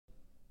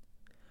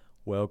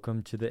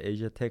Welcome to the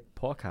Asia Tech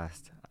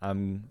Podcast.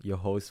 I'm your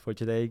host for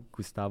today,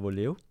 Gustavo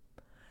Liu,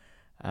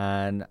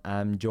 and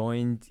I'm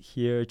joined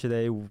here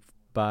today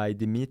by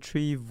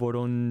Dmitry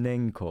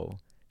Voronenko.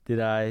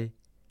 Did I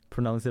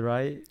pronounce it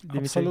right, Dmitry?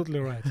 Absolutely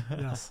right,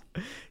 yes.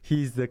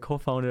 He's the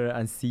co-founder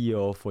and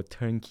CEO for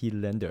Turnkey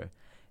Lender,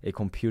 a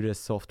computer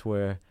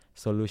software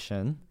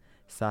solution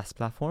SaaS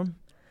platform.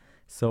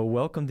 So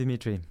welcome,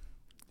 Dmitry.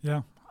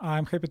 Yeah,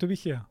 I'm happy to be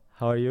here.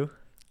 How are you?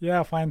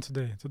 Yeah, fine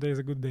today. Today is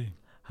a good day.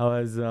 How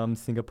has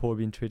Singapore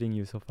been treating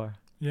you so far?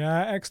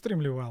 Yeah,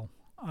 extremely well.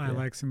 I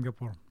like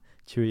Singapore.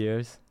 2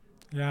 years?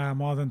 Yeah,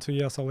 more than 2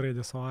 years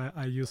already, so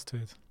I used to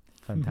it.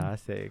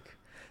 Fantastic.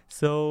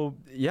 So,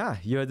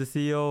 you're the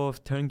CEO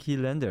of Turnkey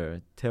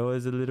Lender. Tell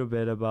us a little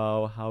bit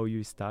about how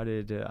you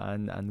started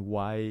and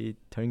why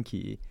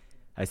Turnkey.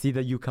 I see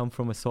that you come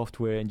from a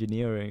software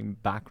engineering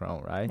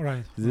background, right?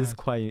 Right. This is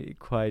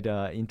quite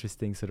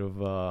interesting, sort of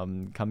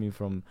coming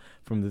from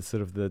the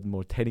sort of the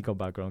more technical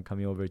background,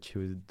 coming over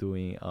to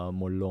doing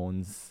more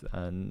loans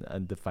and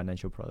the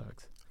financial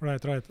products.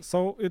 Right.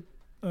 So it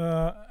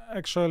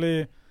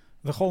actually,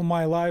 the whole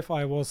my life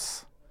I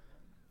was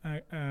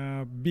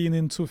being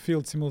in two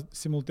fields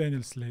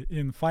simultaneously,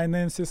 in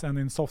finances and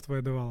in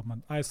software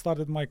development. I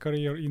started my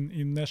career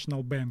in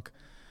National Bank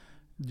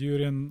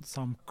during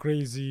some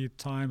crazy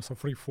times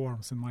of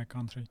reforms in my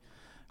country.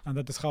 And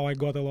that is how I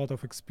got a lot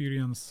of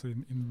experience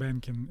in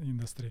banking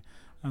industry.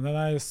 And then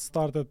I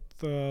started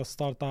a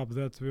startup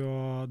that we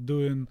are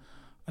doing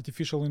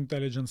artificial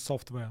intelligence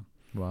software.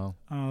 Wow.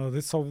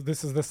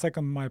 This is the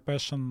second my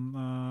passion.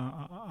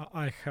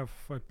 I have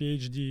a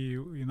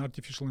PhD in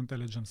artificial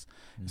intelligence,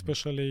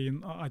 especially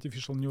in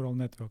artificial neural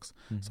networks.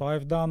 So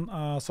I've done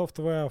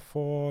software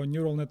for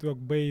neural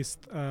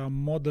network-based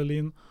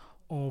modeling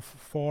of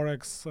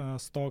Forex,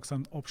 stocks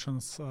and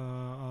options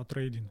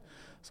trading.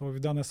 So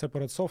we've done a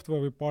separate software.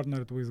 We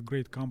partnered with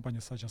great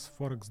companies such as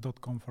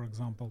Forex.com, for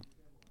example,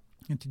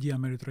 NTD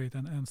Ameritrade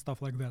and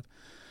stuff like that.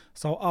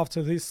 So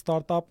after this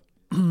startup,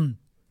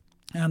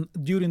 and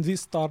during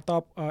this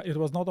startup, it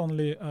was not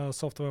only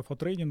software for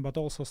trading, but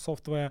also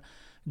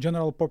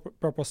general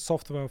purpose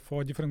software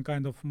for different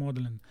kind of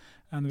modeling.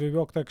 And we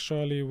worked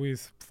actually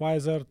with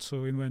Pfizer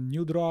to invent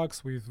new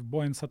drugs, with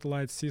Boeing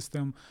satellite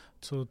system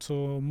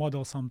to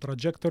model some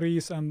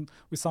trajectories, and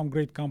with some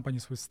great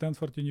companies, with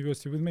Stanford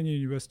University, with many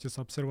universities,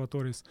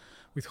 observatories,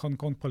 with Hong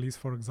Kong police,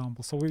 for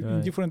example. So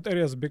in different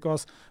areas,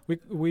 because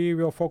we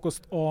were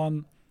focused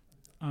on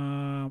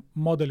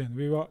modeling.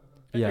 We were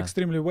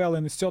extremely well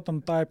in a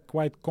certain type,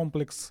 quite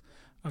complex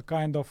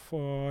kind of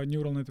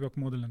neural network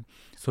modeling.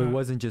 So it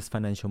wasn't just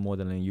financial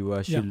modeling. You were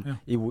actually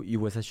it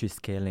was actually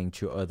scaling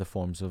to other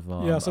forms of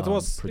yes, it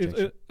was.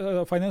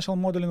 Financial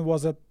modeling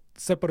was a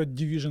separate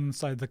division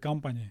inside the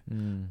company,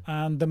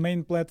 and the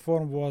main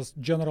platform was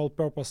general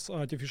purpose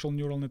artificial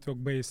neural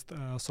network based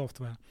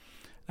software.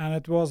 And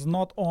it was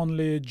not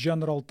only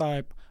general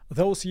type.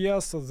 Those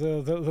years,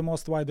 the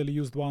most widely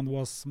used one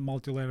was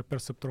multi-layer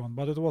perceptron.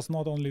 But it was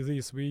not only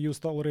this. We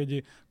used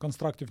already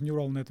constructive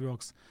neural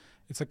networks.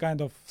 It's a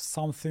kind of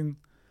something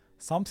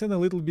a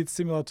little bit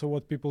similar to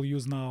what people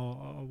use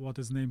now, what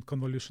is named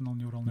convolutional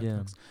neural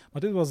networks.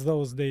 But it was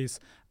those days.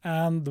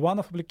 And one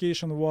of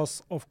application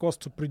was, of course,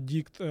 to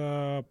predict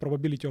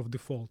probability of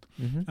default.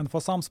 And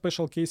for some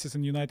special cases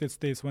in the United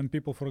States, when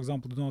people, for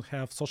example, do not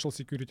have social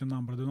security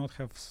number, do not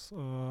have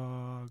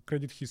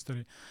credit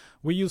history,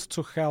 we used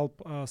to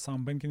help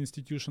some banking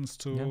institutions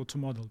to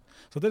model.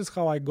 So that is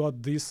how I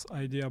got this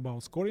idea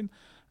about scoring.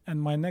 And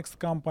my next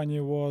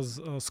company was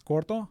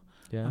Scorto.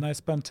 And I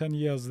spent 10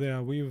 years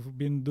there. We've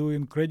been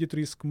doing credit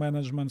risk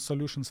management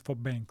solutions for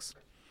banks.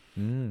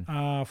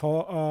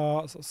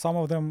 For some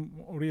of them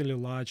really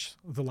large,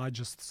 the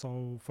largest.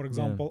 So, for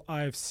example,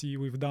 IFC,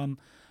 we've done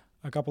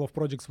a couple of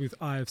projects with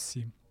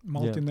IFC,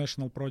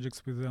 multinational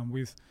projects with them,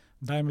 with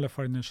Daimler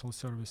Financial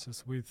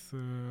Services, with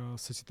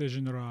Société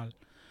Générale,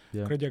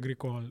 Crédit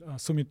Agricole,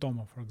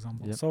 Sumitomo, for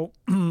example. So,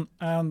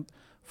 and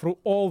through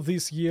all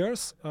these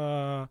years,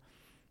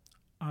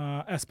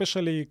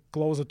 especially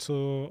closer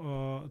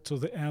to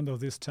the end of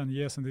these 10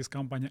 years in this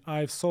company,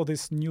 I saw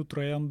this new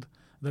trend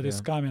that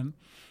is coming.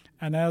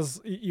 And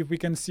if we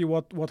can see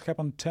what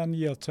happened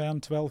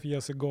 12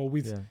 years ago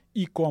with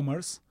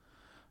e-commerce,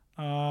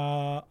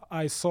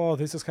 I saw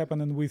this is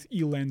happening with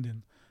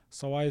e-lending.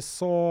 So I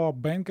saw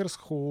bankers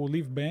who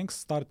leave banks,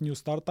 start new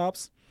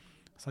startups,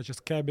 such as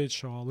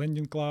Cabbage or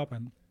Lending Club.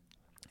 And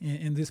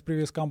in this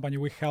previous company,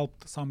 we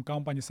helped some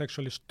companies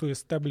actually to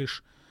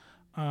establish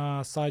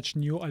such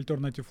new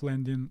alternative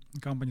lending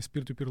companies,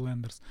 peer-to-peer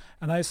lenders.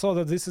 And I saw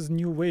that this is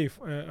new wave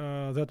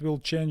that will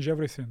change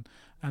everything.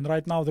 And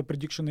right now the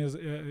prediction is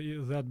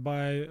that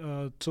by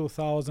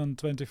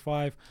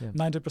 2025,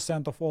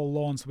 90% of all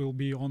loans will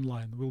be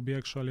online, will be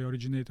actually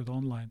originated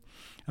online.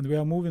 And we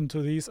are moving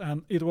to this,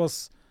 and it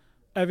was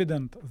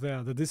evident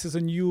there that this is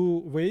a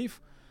new wave.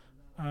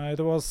 It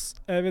was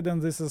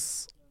evident this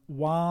is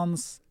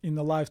once in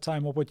a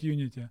lifetime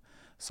opportunity.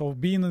 So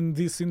being in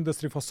this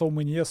industry for so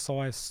many years, so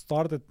I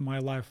started my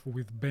life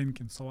with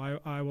banking. So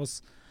I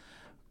was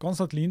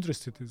constantly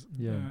interested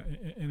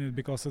in it,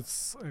 because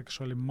it's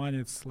actually money.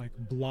 It's like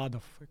blood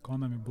of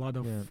economy, blood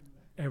of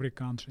every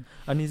country.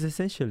 And it's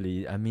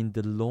essentially, I mean,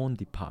 the loan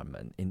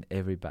department in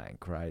every bank,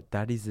 right?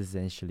 That is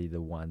essentially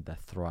the one that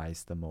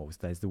thrives the most.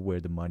 That's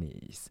where the money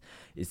is.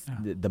 It's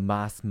the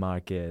mass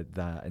market,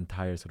 the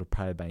entire sort of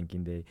private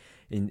banking.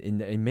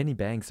 In many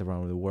banks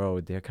around the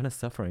world, they're kind of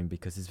suffering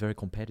because it's very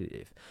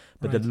competitive.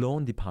 But the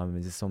loan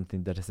department is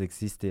something that has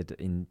existed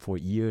for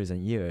years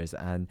and years.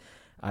 And,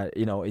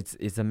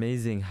 it's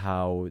amazing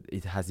how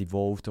it has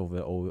evolved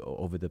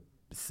over the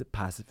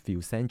past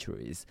few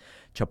centuries,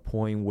 to a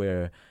point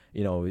where,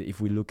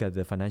 if we look at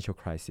the financial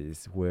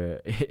crisis,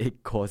 where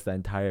it caused the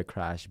entire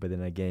crash, but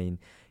then again,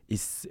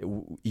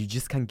 you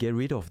just can't get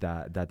rid of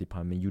that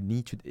department.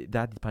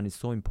 That department is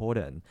so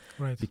important,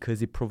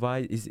 because it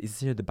is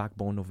essentially the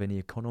backbone of any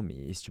economy,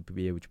 is to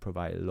be able to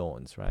provide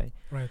loans, right?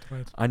 Right.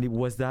 And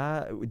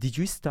did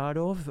you start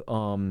off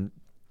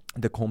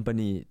the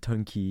company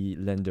Turnkey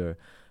Lender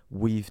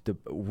with the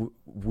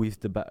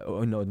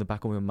in the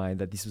back of your mind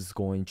that this was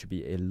going to be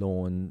a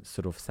loan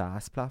sort of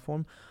SaaS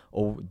platform,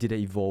 or did it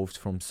evolve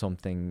from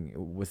something?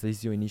 Was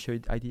this your initial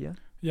idea?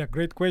 Yeah,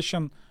 great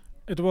question.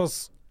 It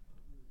was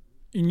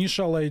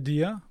initial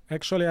idea.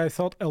 Actually, I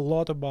thought a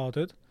lot about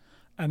it.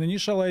 An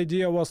initial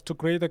idea was to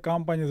create a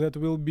company that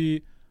will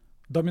be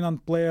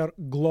dominant player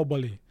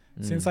globally.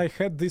 Since I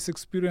had this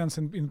experience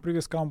in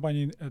previous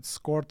company at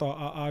Scorto,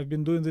 I've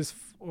been doing this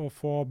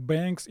for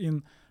banks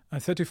in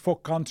 34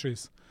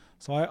 countries.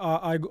 So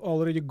I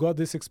already got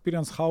this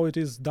experience, how it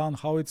is done,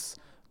 how it's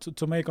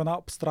to make an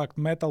abstract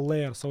meta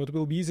layer. So it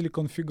will be easily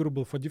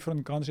configurable for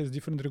different countries,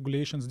 different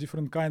regulations,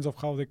 different kinds of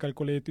how they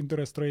calculate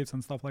interest rates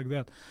and stuff like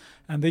that.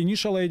 And the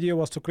initial idea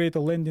was to create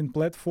a lending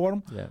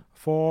platform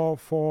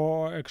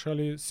for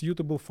actually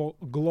suitable for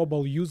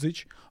global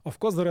usage. Of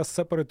course, there are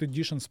separate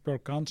editions per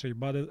country,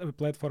 but a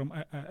platform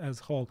as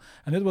whole.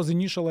 And it was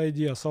initial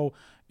idea. So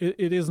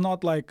it is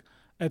not like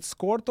at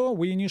Scorto,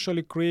 we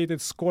initially created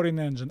scoring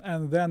engine,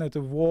 and then it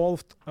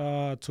evolved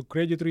to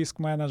credit risk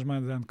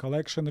management and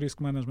collection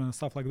risk management and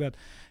stuff like that.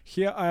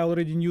 Here, I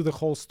already knew the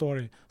whole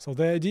story. So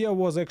the idea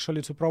was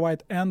actually to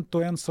provide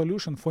end-to-end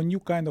solution for new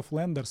kind of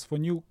lenders, for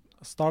new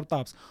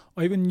startups,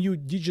 or even new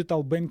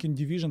digital banking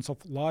divisions of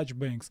large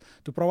banks,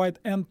 to provide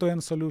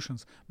end-to-end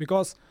solutions.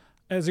 Because,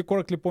 as you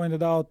correctly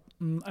pointed out,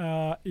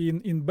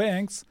 in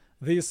banks,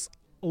 this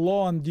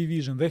loan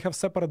division, they have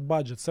separate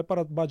budget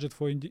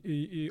for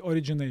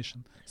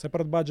origination,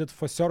 separate budget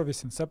for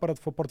servicing, separate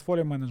for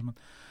portfolio management.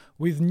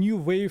 With new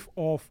wave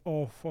of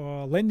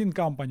lending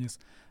companies,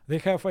 they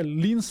have a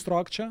lean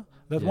structure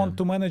that want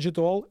to manage it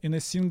all in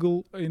a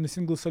single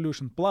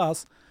solution.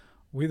 Plus,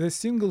 with a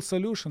single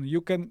solution,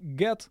 you can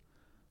get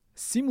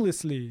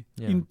seamlessly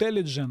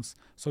intelligence,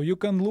 so you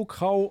can look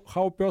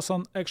how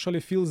person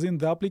actually fills in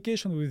the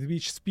application, with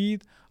which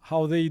speed,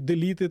 how they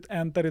delete it,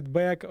 enter it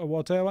back, or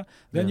whatever.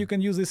 Then you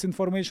can use this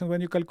information when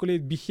you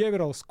calculate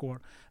behavioral score.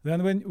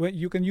 Then when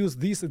you can use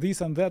this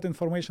and that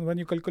information when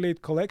you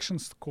calculate collection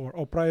score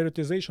or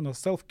prioritization or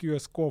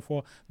self-QS score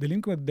for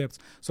delinquent debts.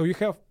 So you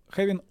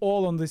having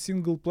all on the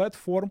single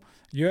platform,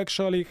 you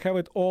actually have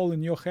it all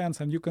in your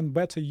hands, and you can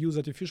better use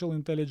artificial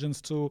intelligence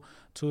to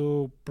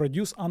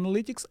produce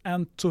analytics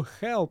and to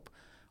help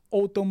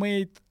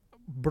automate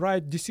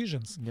bright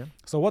decisions.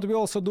 So what we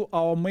also do,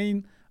 our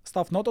main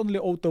stuff, not only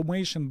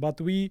automation, but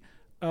we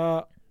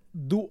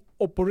do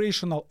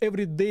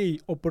everyday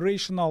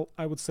operational,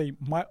 I would say,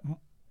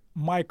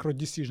 micro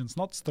decisions,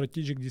 not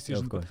strategic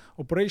decisions, but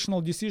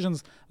operational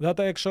decisions that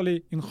are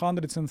actually in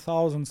hundreds and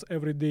thousands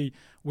every day.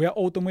 We are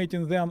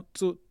automating them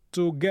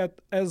to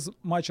get as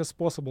much as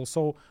possible.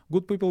 So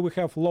good people will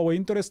have lower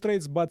interest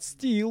rates, but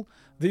still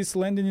these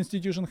lending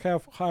institutions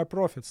have higher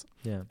profits.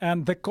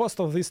 And the cost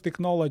of this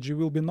technology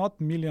will be not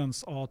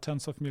millions or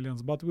tens of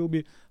millions, but will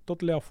be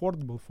totally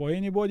affordable for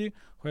anybody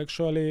who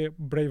actually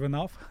brave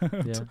enough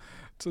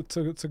to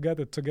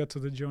get to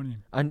the journey.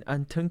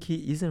 And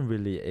Turnkey isn't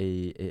really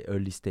a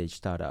early stage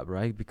startup,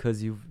 right?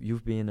 Because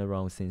you've been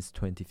around since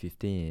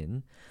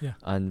 2015,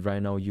 and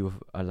right now you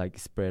are like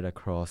spread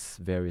across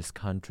various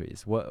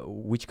countries.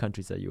 Which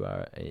countries are you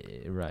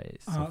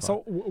right?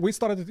 So we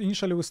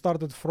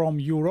started from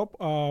Europe.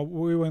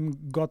 We even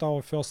got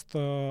our first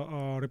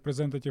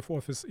representative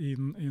office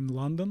in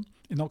London,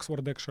 in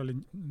Oxford actually,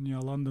 near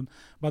London.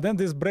 But then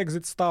this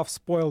Brexit stuff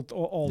spoiled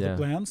all the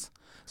plans.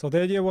 So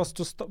the idea was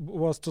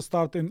to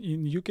start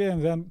in UK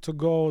and then to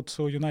go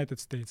to United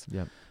States.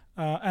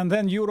 And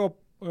then Europe,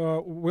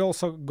 we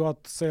also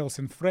got sales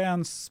in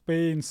France,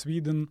 Spain,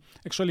 Sweden,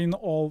 actually in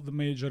all the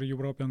major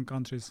European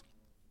countries.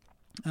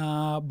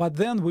 But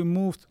then we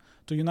moved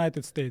to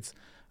United States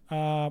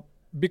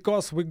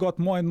because we got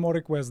more and more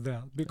requests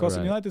there. Because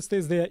in United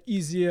States,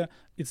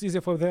 it's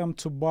easier for them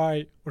to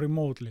buy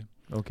remotely.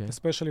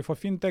 Especially for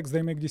fintechs,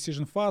 they make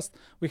decision fast.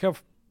 We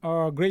have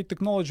great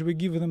technology. We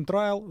give them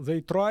trial.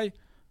 They try.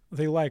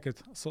 They like it.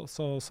 So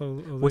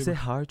was it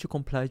hard to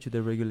comply to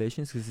the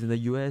regulations? Because in the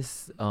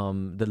US,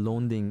 the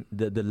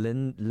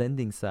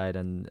lending side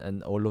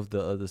and all of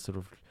the other sort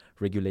of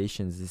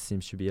regulations, it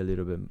seems to be a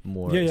little bit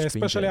more. Yeah, stringent.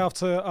 especially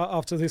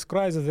after this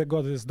crisis, they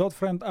got this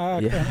Dodd-Frank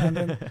Act, and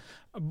then,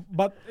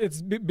 but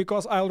it's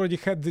because I already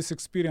had this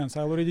experience.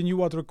 I already knew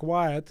what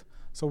required,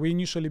 so we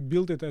initially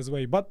built it as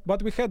way.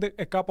 But we had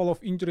a couple of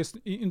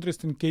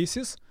interesting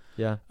cases.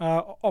 Yeah.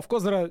 Of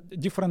course, there are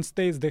different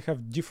states. They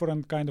have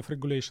different kind of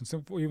regulations.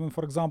 Even,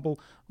 for example,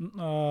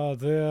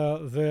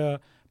 the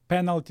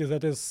penalty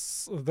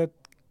that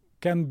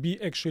can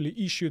be actually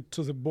issued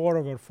to the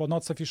borrower for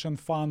not sufficient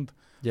funds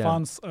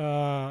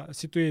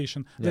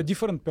situation. They're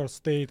different per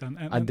state,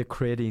 and the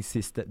credit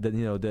system,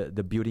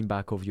 the building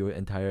back of your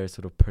entire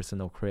sort of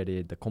personal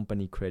credit, the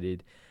company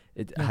credit.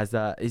 It has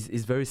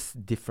is very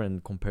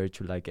different compared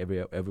to like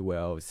everywhere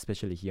else,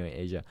 especially here in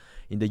Asia.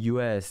 In the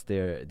US,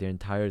 their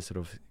entire sort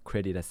of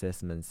credit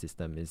assessment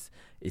system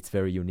it's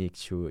very unique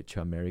to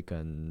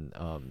American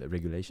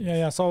regulations.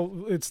 Yeah.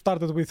 So it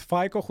started with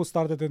FICO, who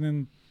started it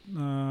in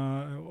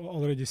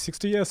already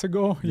 60 years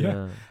ago.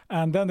 Yeah.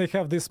 And then they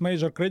have these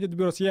major credit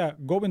bureaus.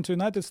 Going to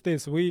United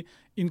States, we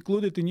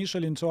included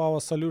initially into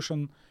our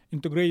solution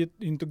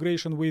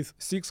integration with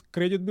 6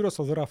 credit bureaus.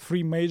 So there are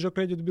 3 major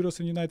credit bureaus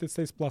in the United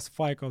States plus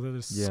FICO, that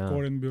is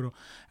scoring bureau.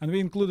 And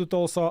we included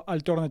also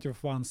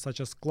alternative ones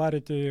such as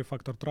Clarity,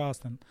 Factor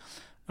Trust. And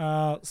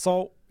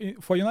so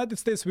for United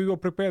States, we were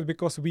prepared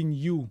because we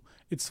knew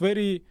it's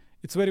very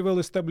well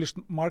established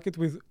market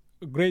with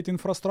great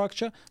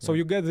infrastructure. So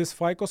you get this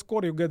FICO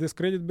score, you get this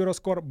credit bureau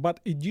score, but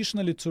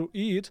additionally to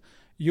it,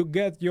 you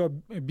get your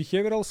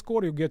behavioral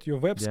score, you get your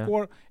web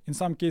score. In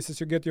some cases,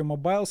 you get your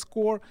mobile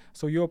score.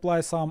 So you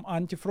apply some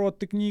anti-fraud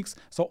techniques.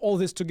 So all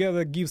this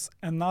together gives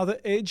another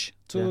edge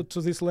to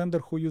this lender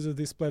who uses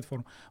this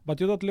platform. But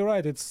you're totally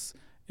right.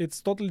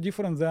 It's totally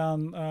different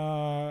than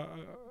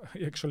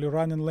actually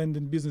running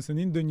lending business in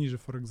Indonesia,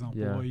 for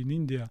example, or in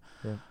India.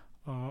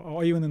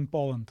 Or even in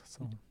Poland.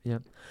 So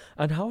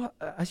and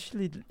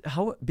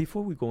how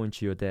before we go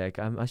into your deck,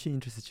 I'm actually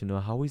interested to know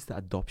how is the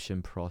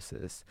adoption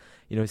process,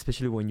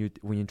 especially when you're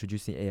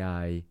introducing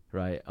AI,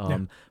 right?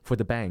 For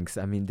the banks,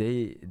 I mean,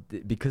 they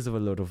because of a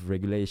lot of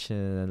regulation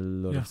and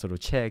a lot of sort of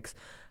checks,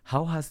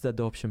 how has the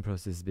adoption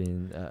process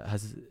been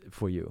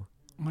for you?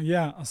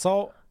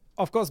 So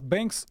of course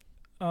banks,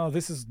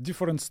 this is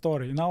different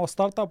story. In our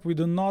startup, we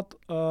do not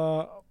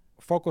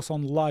focus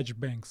on large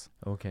banks.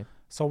 Okay.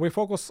 So we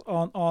focus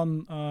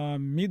on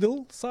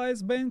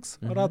middle-sized banks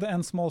rather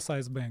than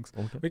small-sized banks.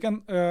 Okay. We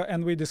can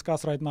and we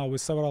discuss right now with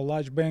several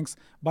large banks,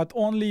 but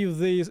only if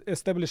they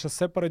establish a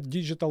separate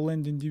digital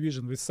lending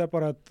division with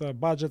separate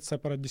budget,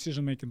 separate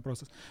decision-making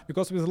process.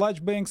 Because with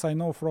large banks, I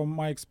know from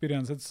my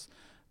experience, it's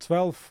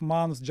 12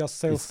 months just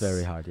sales. It's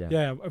very hard,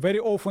 very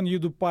often you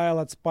do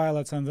pilots,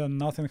 and then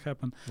nothing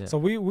happened. So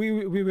we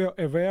were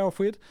aware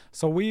of it.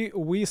 So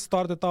we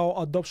started our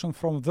adoption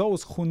from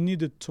those who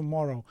need it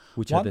tomorrow.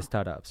 Which are the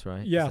startups,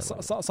 right?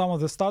 Some of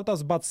the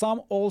startups, but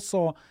some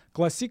also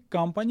classic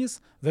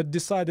companies that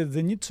decided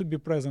they need to be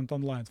present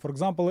online. For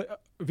example, a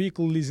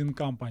vehicle leasing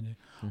company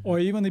or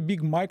even a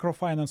big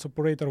microfinance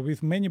operator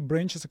with many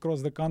branches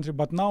across the country,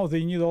 but now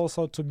they need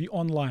also to be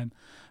online.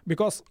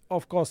 Because,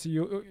 of course,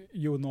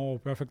 you know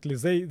perfectly,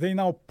 they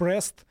now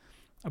pressed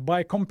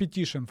by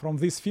competition from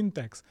these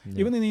fintechs.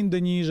 Even in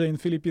Indonesia, in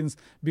Philippines,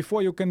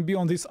 before you can be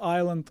on this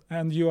island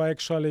and you are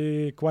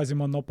actually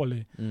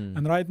quasi-monopoly.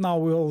 And right now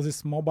with all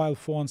these mobile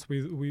phones,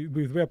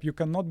 with web, you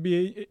cannot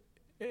be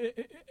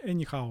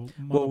anyhow.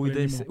 Well,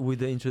 with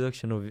the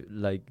introduction of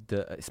like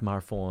the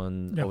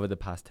smartphone over the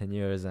past 10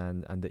 years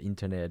and the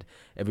internet,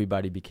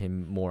 everybody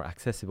became more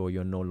accessible.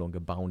 You're no longer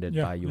bounded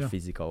by your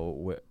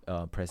physical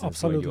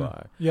presence where you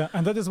are.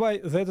 And that is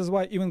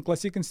why even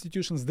classic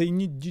institutions, they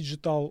need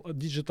digital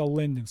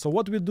lending. So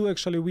what we do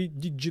actually, we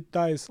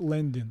digitize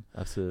lending.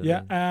 Absolutely.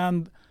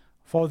 And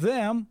for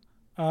them,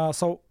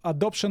 so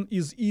adoption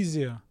is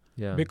easier.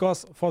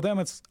 Because for them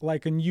it's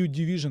like a new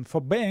division. For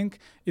bank,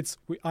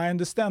 I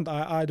understand.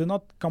 I do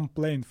not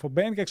complain. For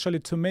bank, actually,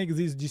 to make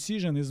this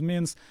decision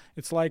means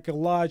it's like a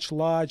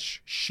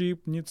large ship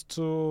needs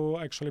to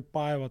actually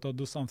pivot or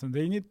do something.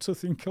 They need to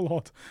think a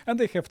lot, and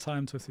they have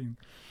time to think.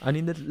 And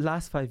in the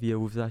last 5 years,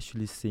 we've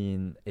actually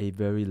seen a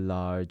very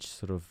large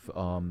sort of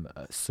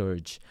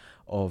surge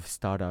of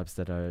startups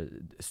that are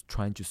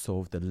trying to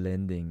solve the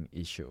lending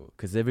issue,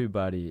 because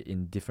everybody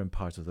in different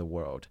parts of the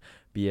world,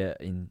 be it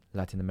in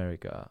Latin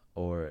America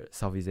or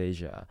Southeast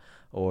Asia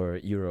or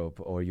Europe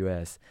or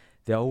US,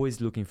 they're always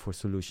looking for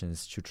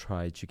solutions to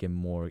try to get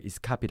more. It's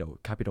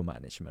capital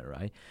management,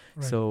 right?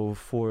 So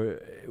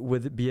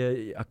whether it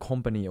be a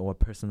company or a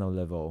personal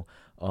level,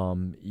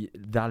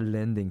 that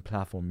lending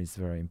platform is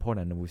very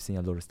important, and we've seen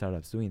a lot of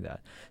startups doing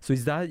that. So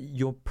is that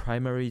your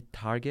primary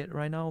target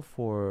right now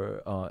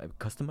for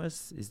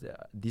customers?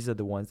 These are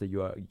the ones that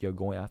you're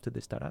going after, the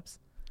startups?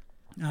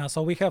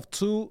 So we have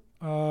 2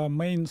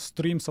 main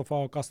streams of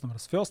our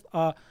customers. First,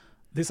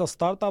 these are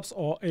startups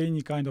or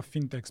any kind of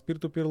fintechs,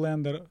 peer-to-peer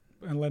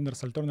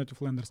lenders,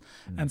 alternative lenders.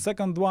 And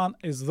second one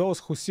is those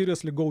who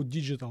seriously go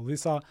digital.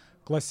 These are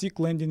classic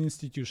lending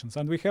institutions.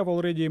 And we have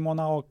already among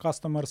our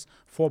customers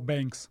 4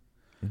 banks.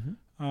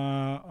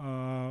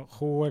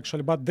 who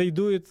actually, but they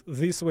do it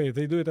this way.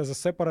 They do it as a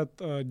separate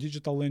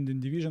digital lending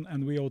division,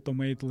 and we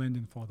automate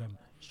lending for them.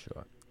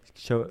 Sure.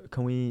 So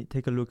can we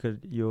take a look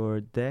at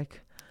your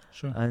deck?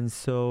 Sure. And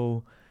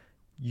so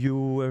you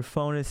were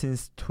founded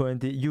since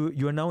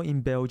you are now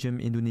in Belgium,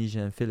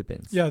 Indonesia, and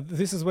Philippines. Yeah,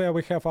 this is where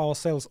we have our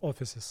sales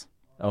offices.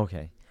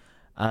 Okay.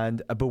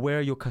 And but where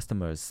are your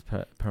customers,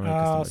 primary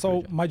customers?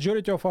 So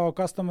majority of our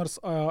customers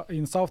are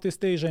in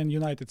Southeast Asia and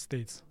United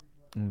States.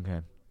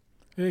 Okay.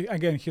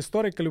 Again,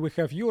 historically we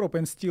have Europe,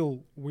 and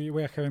still we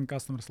were having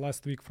customers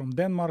last week from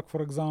Denmark,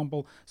 for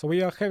example. So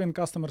we are having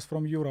customers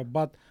from Europe,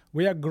 but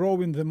we are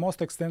growing the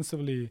most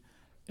extensively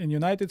in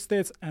United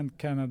States and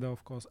Canada,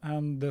 of course,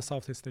 and the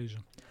Southeast Asia.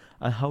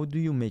 And how do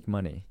you make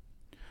money?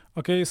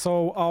 Okay,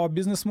 so our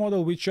business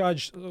model, we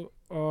charge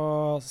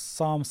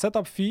some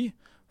setup fee.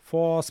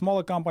 For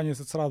smaller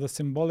companies, it's rather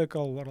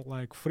symbolical,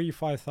 like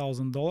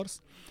 $3,000-$5,000.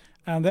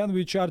 And then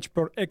we charge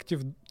per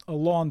active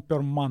loan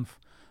per month.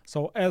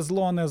 So as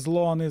long as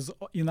loan is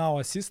in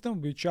our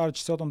system, we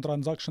charge certain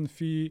transaction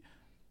fee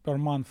per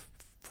month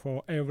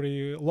for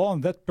every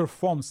loan that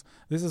performs.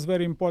 This is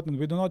very important.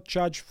 We do not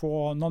charge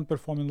for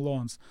non-performing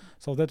loans,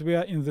 so that we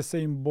are in the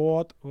same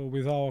boat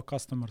with our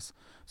customers.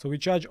 So we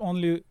charge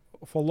only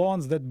for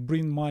loans that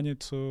bring money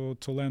to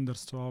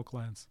lenders, to our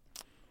clients.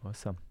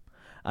 Awesome.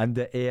 And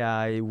the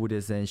AI would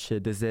essentially,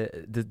 does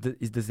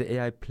the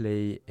AI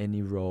play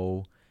any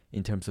role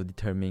in terms of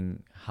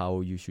determining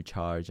how you should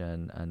charge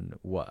and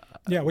what?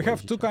 Yeah, we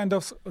have two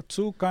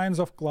kinds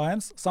of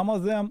clients. Some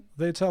of them,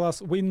 they tell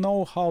us we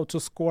know how to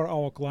score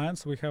our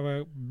clients. We have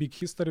a big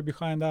history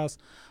behind us,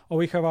 or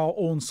we have our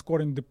own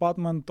scoring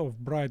department of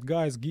bright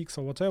guys, geeks,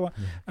 or whatever.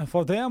 Yeah. And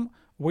for them,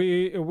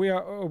 we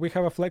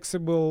have a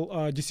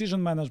flexible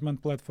decision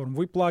management platform.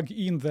 We plug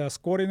in their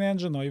scoring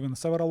engine, or even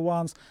several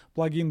ones,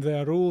 plug in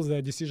their rules,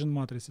 their decision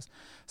matrices.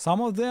 Some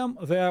of them,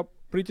 they are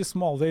pretty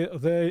small.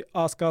 They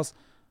ask us,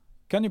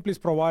 can you please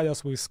provide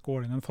us with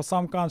scoring? And for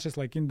some countries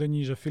like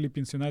Indonesia,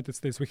 Philippines, United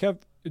States, we have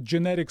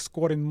generic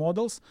scoring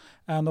models.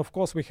 And of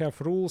course, we have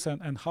rules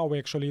and how we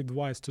actually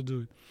advise to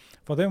do it.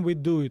 For them, we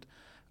do it.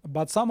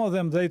 But some of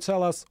them, they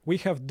tell us, we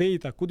have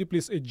data. Could you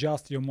please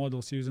adjust your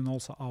models using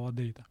also our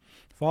data?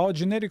 For our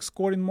generic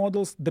scoring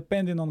models,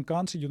 depending on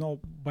country,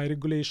 by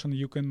regulation,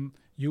 you can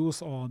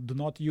use or do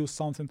not use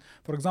something.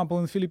 For example,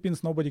 in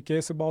Philippines, nobody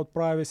cares about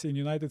privacy. In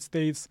United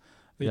States,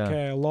 they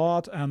care a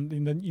lot. And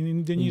in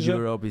Indonesia, in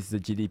Europe, is the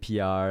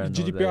GDPR. And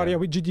GDPR, yeah,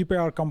 with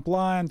GDPR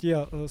compliant,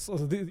 yeah.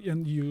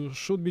 And you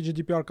should be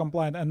GDPR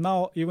compliant. And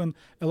now even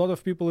a lot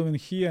of people even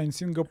here in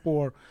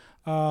Singapore,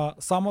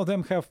 some of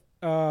them have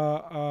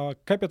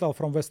capital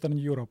from Western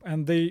Europe,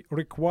 and they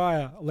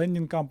require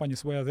lending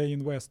companies where they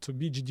invest to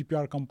be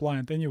GDPR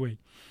compliant anyway.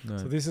 Right.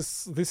 So this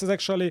is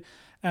actually,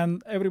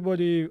 and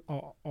everybody,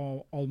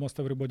 or almost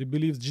everybody,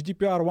 believes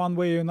GDPR one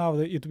way or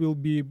another it will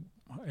be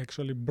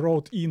actually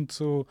brought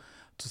into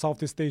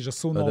Southeast Asia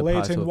sooner or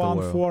later in one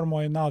form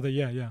or another.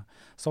 Yeah.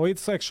 So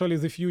it's actually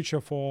the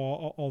future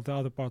for all the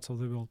other parts of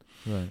the world.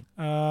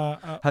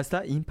 Right. Has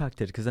that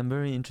impacted? Because I'm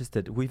very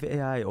interested. With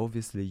AI,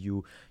 obviously,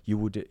 you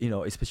would,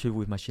 especially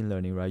with machine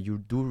learning, right? You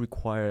do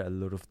require a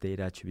lot of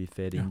data to be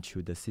fed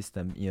into the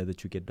system in order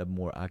to get a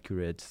more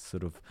accurate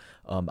sort of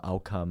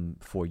outcome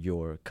for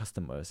your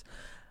customers.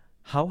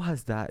 How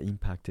has that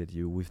impacted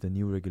you with the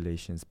new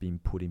regulations being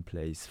put in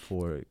place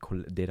for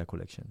data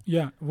collection?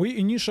 Yeah, we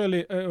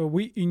initially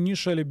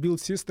built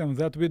systems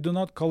that we do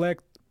not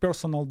collect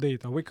personal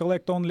data. We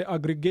collect only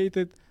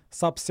aggregated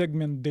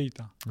sub-segment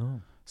data.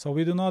 Oh. So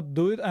we do not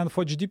do it. And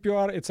for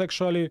GDPR, it's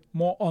actually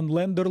more on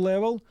lender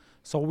level.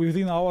 So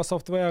within our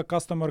software,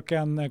 customer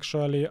can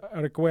actually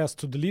request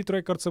to delete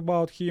records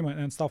about him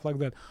and stuff like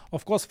that.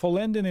 Of course, for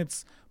lending,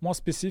 it's more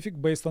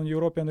specific based on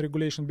European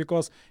regulation,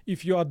 because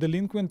if you are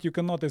delinquent, you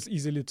cannot as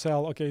easily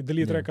tell, okay,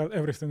 delete record,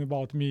 everything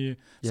about me.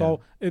 Yeah. So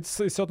it's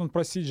a certain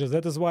procedures.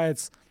 That is why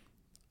it's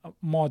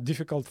more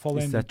difficult for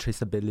lending. It's that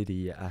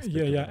traceability aspect.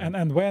 Yeah.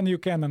 And when you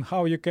can and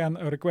how you can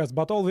request.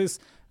 But all these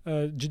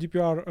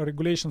GDPR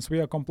regulations, we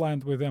are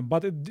compliant with them.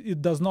 But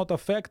it does not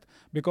affect,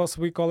 because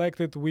we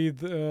collect it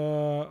with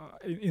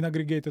in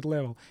aggregated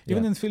level.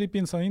 Even in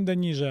Philippines and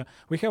Indonesia,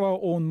 we have our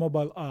own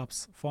mobile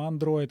apps for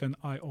Android and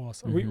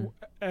iOS. Mm-hmm. We,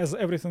 as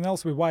everything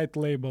else, we white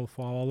label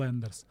for our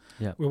lenders.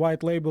 Yeah. We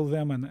white label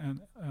them,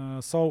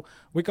 and so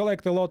we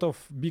collect a lot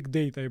of big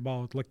data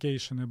about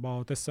location,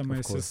 about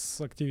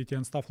SMSs, activity,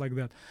 and stuff like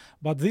that.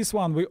 But this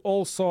one, we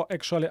also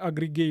actually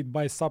aggregate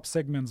by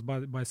sub-segments,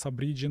 by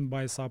sub-region,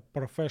 by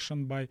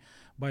sub-profession,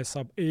 by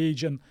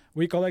sub-age, and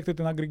we collect it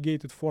in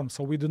aggregated form.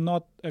 So we do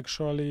not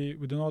actually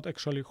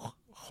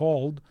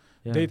hold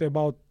data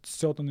about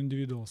certain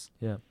individuals.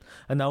 Yeah,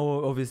 and now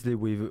obviously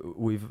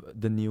with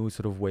the new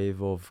sort of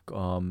wave of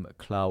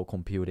cloud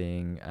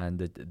computing and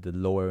the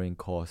lowering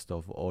cost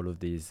of all of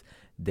these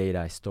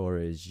data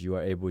storage, you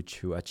are able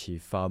to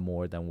achieve far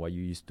more than what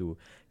you used to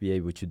be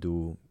able to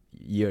do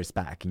years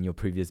back in your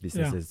previous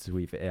businesses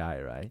with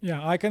AI, right?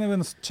 Yeah, I can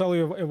even tell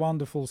you a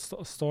wonderful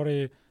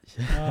story.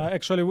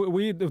 Actually,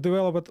 we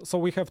developed, so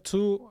we have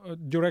two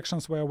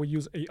directions where we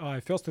use AI.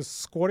 First is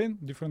scoring,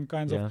 different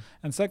kinds of,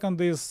 and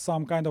second is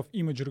some kind of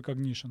image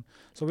recognition.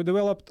 So we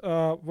developed,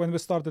 when we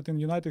started in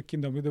United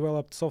Kingdom, we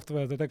developed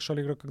software that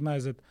actually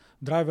recognized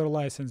driver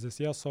licenses.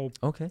 Yeah, so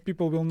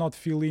people will not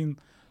fill in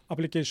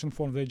application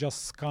form, they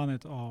just scan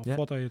it or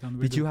photo it. And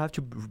did you have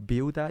to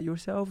build that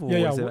yourself? Or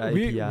was it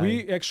API?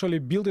 We actually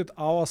built it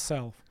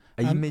ourselves.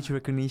 Image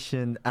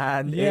recognition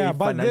and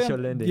financial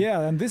lending.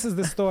 And this is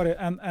the story.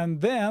 and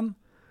then,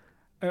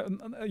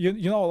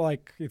 you know,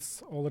 like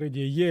it's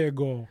already a year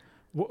ago,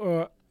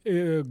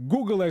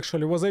 Google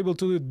actually was able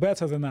to do it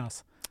better than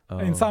us.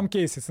 In some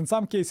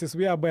cases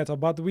we are better,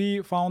 but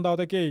we found out,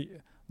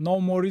 no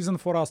more reason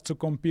for us to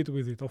compete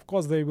with it. Of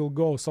course, they will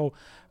go. So,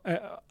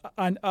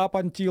 and up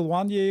until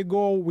 1 year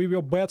ago, we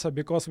were better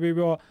because we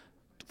were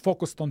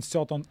focused on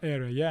certain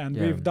area. And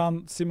we've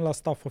done similar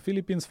stuff for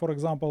Philippines, for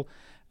example,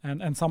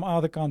 and some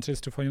other countries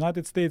too. For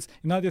United States,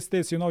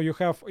 you know, you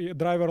have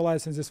driver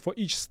licenses for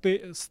each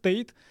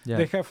state.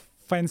 They have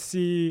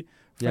fancy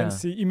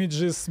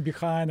images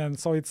behind, and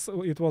so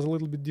it was a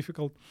little bit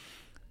difficult.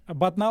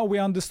 But now we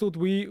understood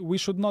we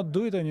should not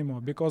do it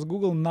anymore because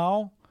Google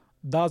now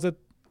does it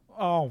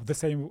the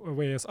same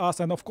way as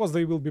us, and of course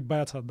they will be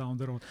better down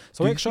the road.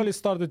 So we actually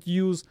started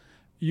use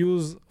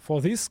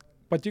for this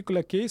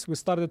particular case, we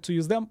started to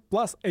use them,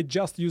 plus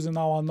adjust using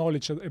our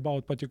knowledge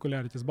about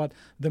particularities. But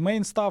the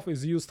main stuff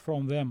is used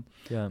from them.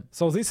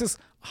 So this is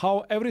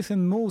how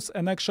everything moves,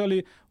 and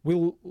actually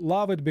we'll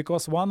love it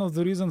because one of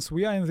the reasons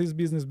we are in this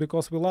business,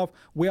 because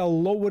we are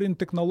lowering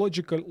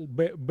technological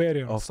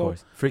barriers. Of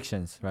course,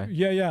 frictions,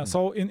 right?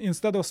 So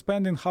instead of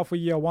spending half a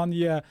year, 1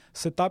 year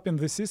set up in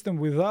the system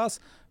with us,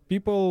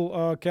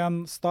 people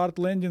can start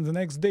lending the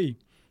next day.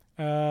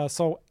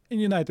 So in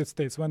United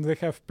States, when they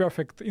have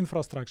perfect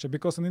infrastructure,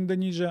 because in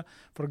Indonesia,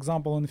 for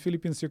example, in the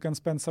Philippines, you can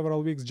spend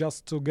several weeks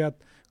just to get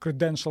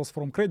credentials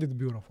from credit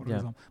bureau, for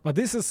example. But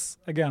this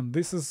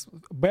is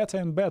better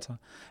and better.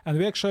 And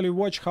we actually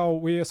watch how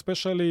we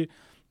especially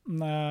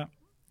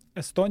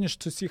astonished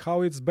to see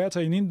how it's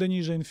better in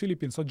Indonesia and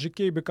Philippines. So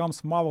GK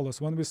becomes marvelous.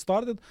 When we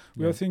started,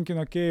 we were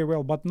thinking,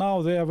 but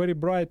now they are very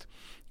bright.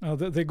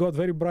 They got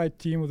very bright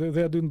team.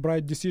 They are doing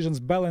bright decisions,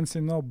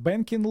 balancing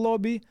banking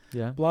lobby,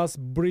 plus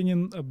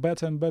bringing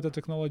better and better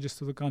technologies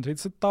to the country.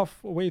 It's a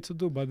tough way to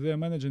do, but they are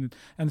managing it.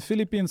 And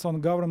Philippines on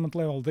government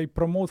level, they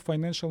promote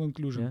financial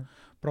inclusion,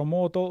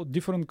 promote all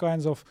different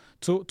kinds of,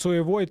 to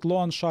avoid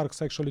loan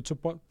sharks, actually, to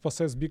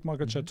possess big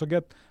market share, to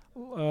get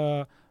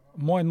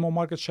more and more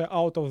market share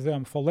out of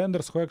them for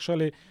lenders who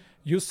actually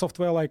use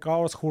software like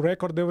ours, who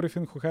record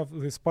everything, who have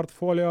this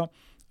portfolio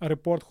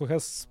report, who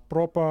has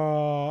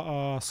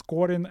proper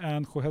scoring,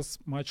 and who has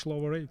much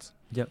lower rates.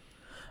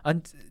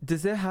 And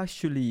does that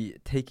actually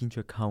take into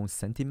account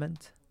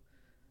sentiment?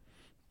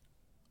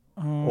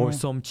 Or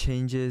some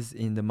changes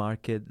in the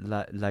market,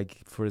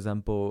 like for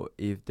example,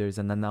 if there's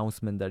an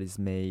announcement that is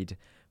made,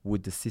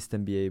 would the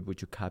system be able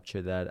to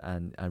capture that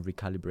and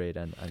recalibrate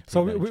and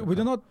so we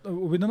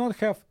do not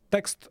have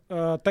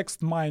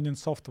text mining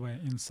software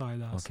inside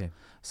us.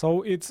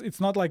 So it's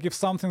not like if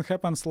something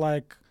happens,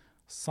 like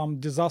some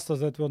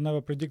disasters that were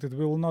never predicted,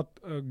 we will not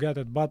get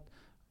it. But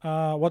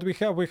what we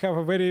have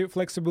a very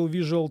flexible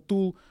visual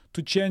tool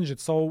to change it.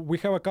 So we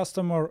have a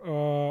customer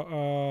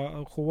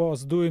who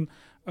was doing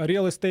a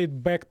real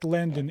estate backed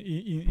lending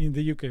in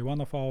the UK, one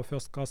of our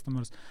first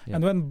customers.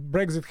 And when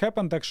Brexit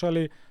happened,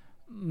 actually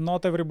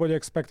not everybody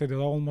expected it,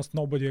 almost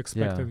nobody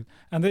expected it.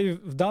 And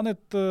they've done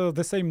it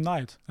the same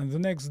night. And the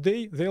next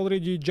day, they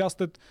already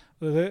adjusted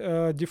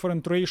the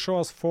different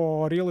ratios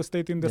for real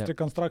estate industry,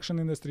 construction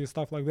industry,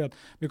 stuff like that.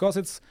 Because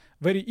it's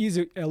very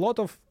easy. A lot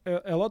of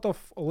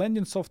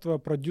lending software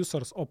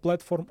producers or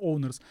platform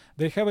owners,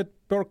 they have it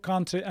per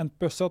country and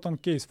per certain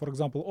case. For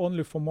example,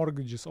 only for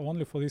mortgages or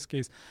only for this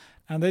case.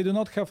 And they do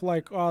not have,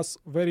 like us,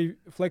 very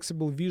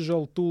flexible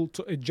visual tool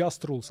to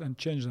adjust rules and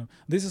change them.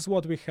 This is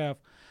what we have.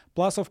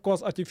 Plus, of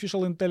course,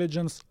 artificial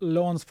intelligence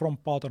learns from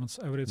patterns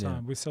every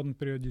time with certain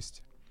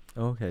periodicity.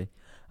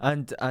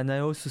 And I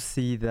also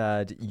see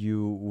that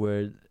you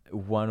were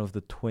one of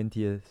the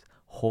 20th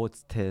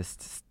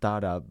hottest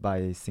startup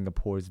by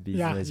Singapore's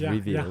Business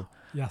Review.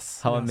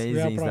 How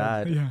amazing is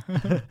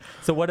that?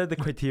 So what are the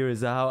criteria?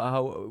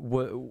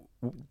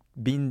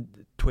 Being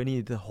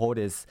 20 the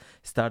hottest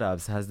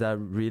startups, has that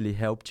really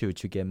helped you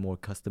to get more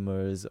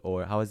customers,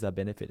 or how has that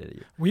benefited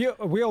you?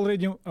 We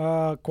already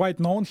quite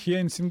known here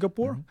in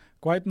Singapore,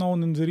 quite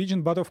known in the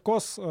region, but of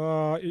course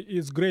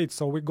it's great.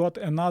 So we got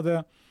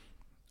another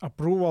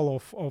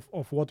approval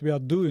of what we are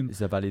doing.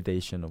 It's a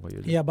validation of what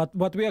you're doing.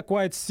 But we are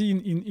quite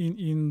seen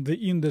in the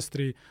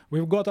industry.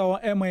 We've got our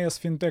MAS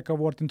FinTech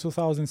Award in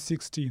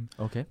 2016.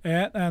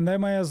 And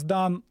MAS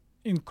done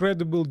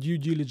incredible due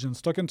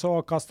diligence, talking to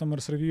our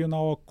customers, reviewing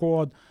our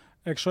code,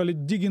 actually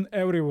digging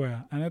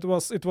everywhere. And it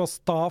was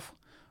tough,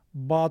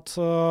 but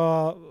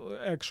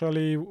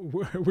actually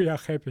we are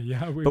happy.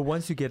 Yeah. But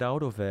once you get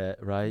out of it,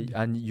 right,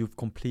 and you've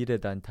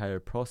completed the entire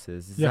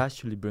process, it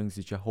actually brings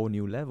you to a whole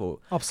new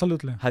level.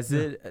 Absolutely. Has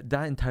it,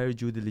 that entire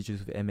due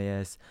diligence with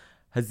MAS,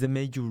 has it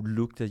made you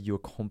look at your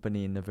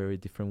company in a very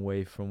different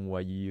way from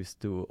what you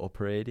used to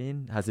operate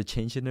in? Has it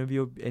changed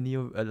any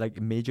of like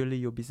majorly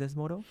your business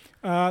model?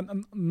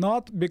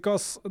 Not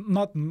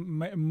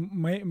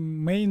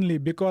mainly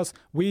because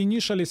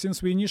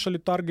since we initially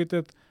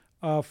targeted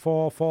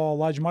for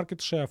large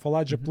market share, for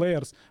larger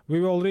players,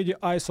 we were already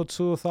ISO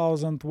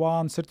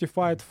 2001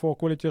 certified for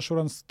quality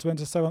assurance,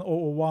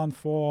 27001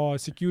 for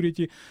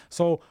security.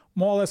 So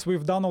more or less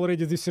we've done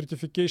already the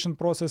certification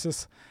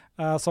processes.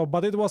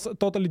 But it was a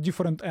totally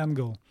different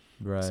angle.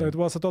 Right. So it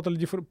was a totally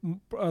different.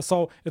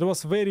 So it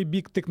was very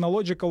big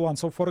technological one.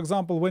 So for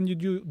example, when you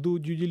do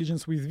due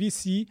diligence with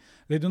VC,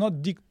 they do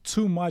not dig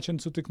too much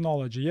into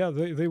technology. Yeah,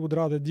 they would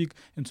rather dig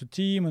into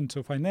team,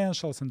 into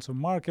financials, into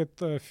market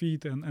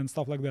fit and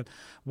stuff like that.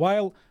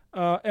 While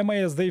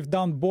MAS, they've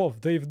done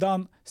both. They've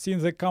done, seeing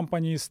the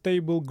company is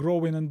stable,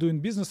 growing and doing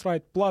business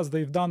right, plus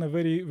they've done a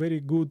very, very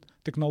good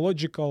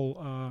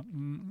technological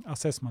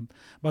assessment.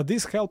 But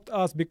this helped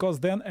us because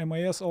then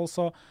MAS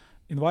also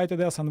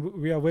invited us, and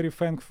we are very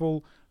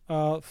thankful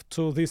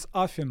to this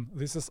AFIN.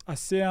 This is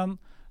ASEAN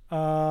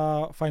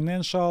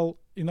Financial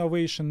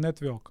Innovation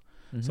Network.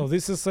 So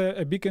this is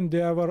a big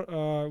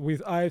endeavor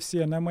with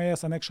IFC and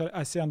MAS and actually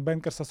ASEAN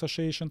Bankers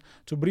Association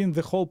to bring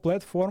the whole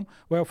platform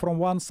where from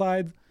one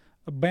side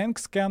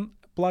banks can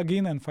plug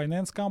in and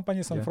finance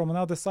companies, and from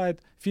another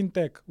side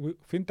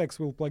fintechs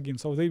will plug in.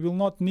 So they will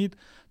not need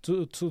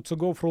to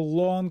go through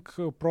long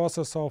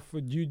process of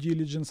due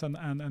diligence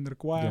and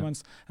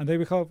requirements, and they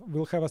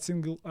will have a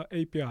single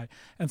API.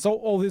 And so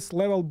all this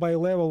level by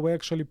level we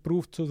actually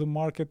prove to the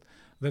market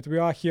that we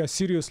are here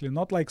seriously,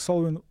 not like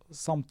solving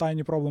some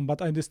tiny problem,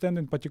 but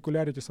understanding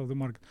particularities of the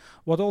market.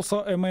 What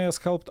also MAS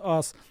helped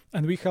us,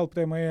 and we helped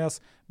MAS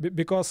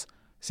because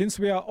since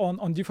we are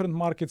on different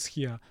markets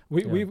here,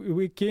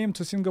 we came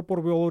to Singapore,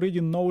 we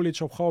already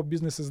knowledge of how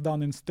business is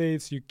done in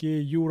States, UK,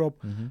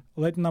 Europe,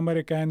 Latin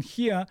America, and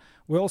here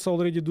we're also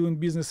already doing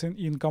business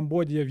in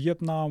Cambodia,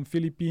 Vietnam,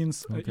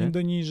 Philippines,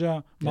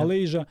 Indonesia,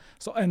 Malaysia.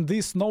 So, and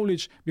this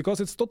knowledge,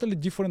 because it's totally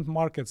different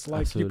markets,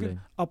 like Absolutely.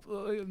 you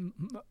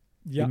can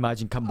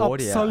Imagine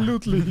Cambodia.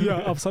 Absolutely,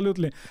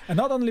 absolutely. And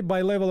not only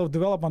by level of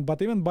development,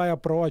 but even by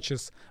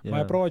approaches,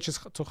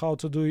 to how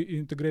to do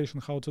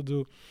integration, how to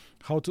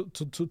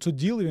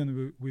deal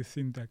even with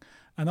fintech.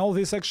 And all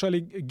this actually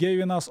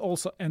gave us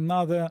also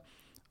another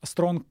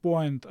strong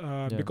point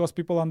because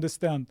people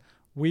understand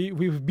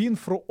we've been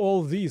through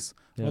all this.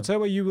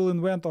 Whatever you will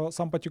invent or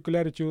some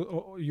particularity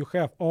you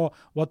have, or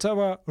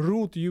whatever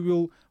route you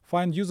will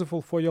find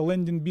useful for your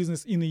lending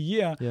business in a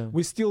year,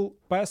 we still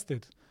passed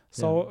it.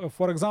 So,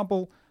 for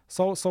example,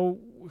 so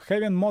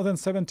having more than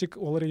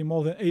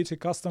 80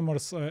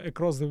 customers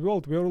across the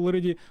world, we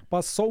already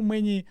passed so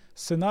many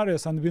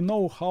scenarios, and we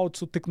know how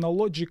to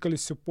technologically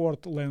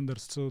support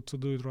lenders to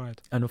do it right.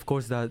 And of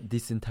course, that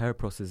this entire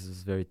process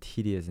was very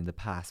tedious in the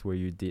past, where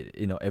you did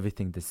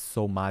everything that's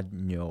so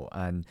manual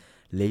and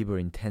labor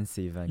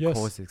intensive and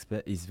cost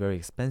is very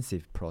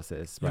expensive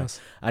process,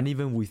 right? And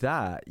even with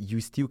that, you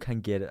still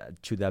can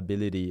get to the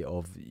ability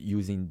of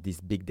using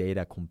this big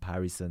data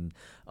comparison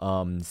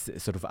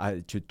sort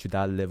of to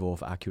that level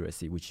of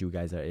accuracy which you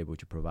guys are able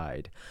to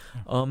provide.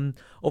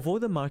 Of all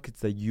the markets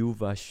that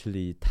you've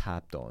actually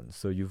tapped on,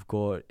 so you've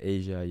got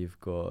Asia, you've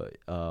got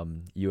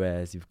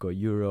US, you've got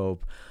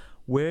Europe,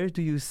 where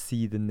do you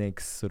see the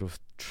next sort of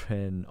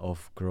trend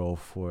of growth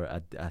for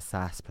a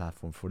SaaS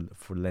platform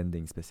for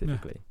lending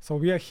specifically? So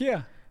we are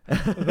here.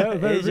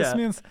 This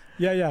means,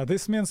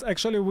 this means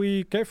actually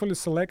we carefully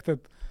selected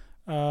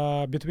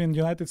between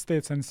United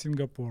States and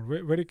Singapore,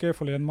 very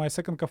carefully. And my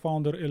second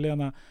co-founder,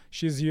 Elena,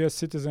 she's US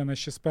citizen, and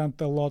she spent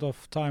a lot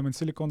of time in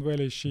Silicon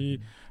Valley. She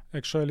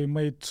actually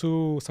made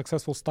 2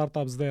 successful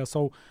startups there.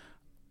 So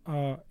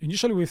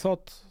initially we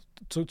thought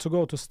to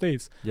go to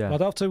States.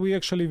 But after we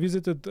actually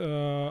visited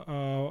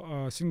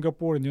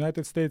Singapore and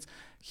United States,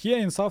 here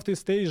in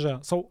Southeast Asia,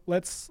 so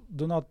let's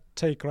do not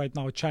take right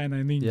now China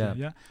and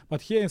India,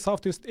 but here in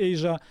Southeast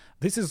Asia,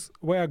 this is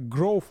where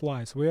growth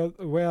lies,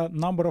 where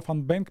number of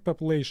unbanked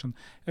population,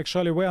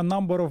 actually where a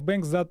number of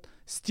banks that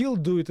still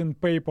do it in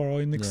paper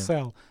or in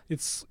Excel.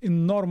 It's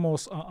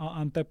enormous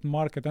untapped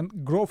market,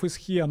 and growth is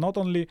here, not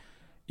only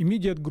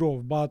immediate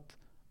growth, but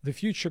the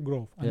future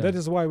growth. And that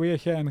is why we are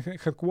here in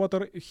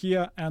headquarters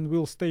here and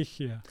we'll stay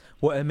here.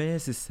 Well,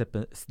 MAS is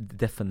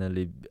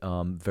definitely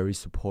very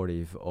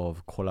supportive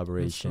of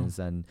collaborations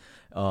and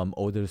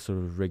all the sort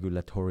of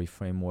regulatory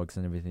frameworks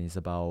and everything is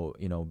about,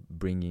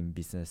 bringing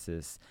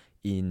businesses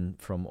in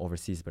from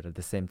overseas, but at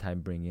the same time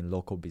bringing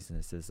local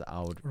businesses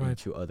out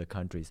into other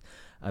countries,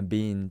 and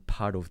being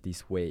part of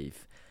this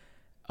wave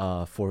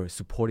for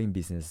supporting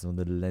business on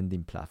the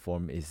lending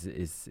platform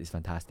is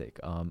fantastic.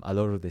 A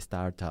lot of the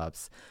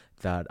startups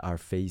that are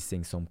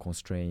facing some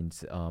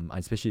constraints,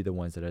 especially the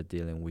ones that are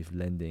dealing with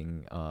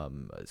lending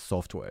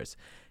softwares,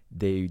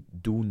 they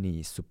do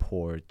need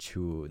support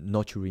to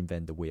not to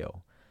reinvent the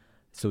wheel.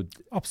 So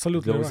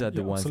Absolutely those right. are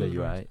the ones that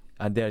you right.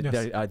 and they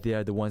Yes.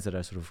 are the ones that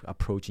are sort of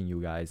approaching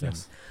you guys.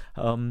 Yes.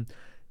 And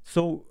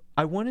so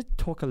I want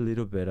to talk a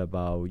little bit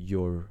about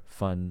your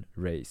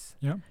fundraise.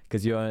 Yeah.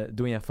 Because you're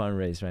doing a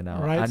fundraise right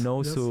now. Right. And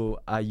also,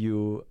 are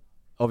you,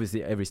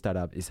 obviously every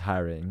startup is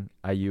hiring.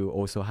 Are you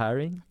also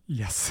hiring?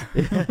 Yes.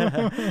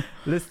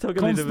 Let's talk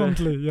a little bit.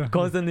 Constantly. Yeah.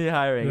 Constantly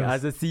hiring. Yes.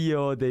 As a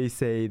CEO, they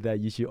say that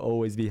you should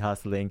always be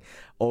hustling,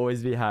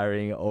 always be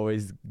hiring,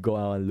 always go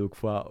out and look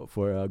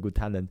for good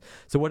talent.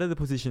 So what are the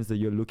positions that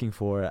you're looking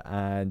for,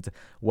 and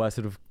what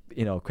sort of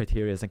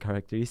criteria and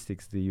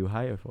characteristics do you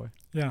hire for?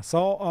 Yeah.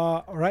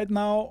 So right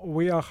now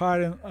we are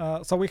hiring.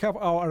 So we have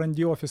our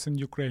R&D office in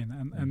Ukraine,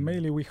 and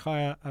mainly we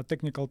hire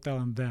technical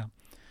talent there.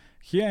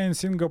 Here in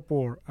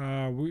Singapore,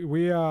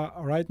 we are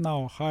right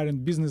now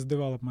hiring business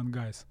development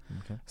guys.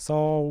 Okay.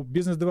 So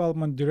business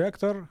development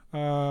director,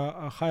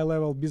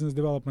 high-level business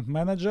development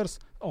managers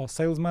or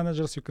sales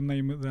managers, you can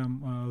name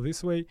them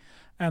this way,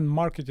 and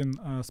marketing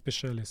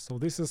specialists. So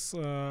this is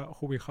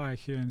who we hire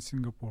here in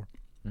Singapore.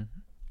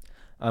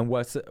 And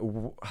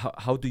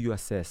how do you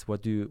assess?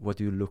 What do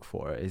you look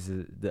for? Is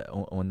it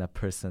on a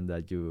person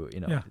that you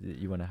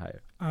want to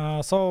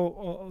hire?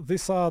 So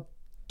these are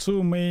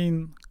two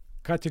main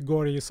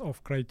categories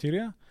of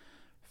criteria.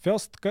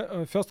 First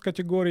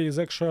category is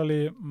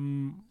actually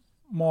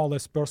more or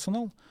less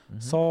personal.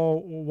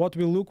 So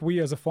we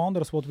as a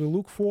founders, what we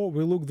look for,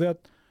 we look that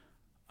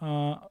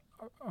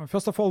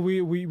first of all,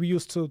 we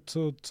used to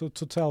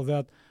tell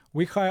that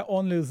we hire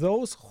only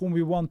those whom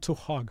we want to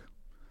hug.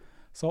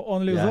 So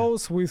only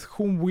those with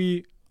whom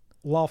we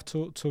love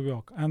to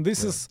work, and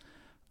this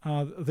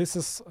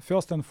is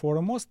first and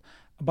foremost.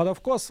 But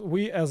of course,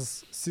 we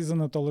as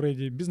seasoned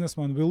already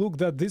businessmen, we look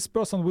that this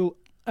person will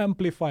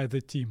amplify the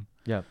team.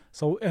 Yeah.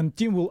 So and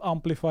team will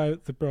amplify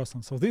the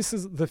person. So this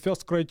is the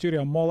first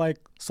criteria, more like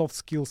soft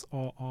skills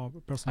or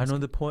personal.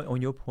 And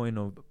on your point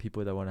of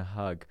people that want to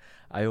hug,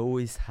 I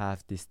always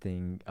have this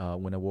thing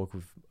when I work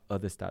with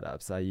other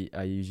startups. I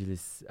usually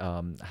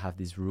have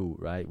this rule,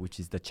 right, which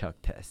is the Chuck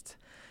test.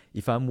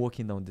 If I'm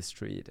walking down the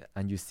street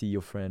and you see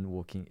your friend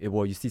walking,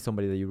 or you see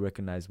somebody that you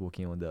recognize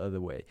walking on the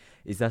other way,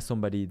 is that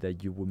somebody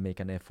that you would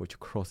make an effort to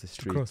cross the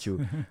street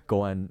to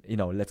go and,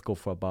 let's go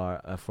for a bar,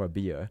 for a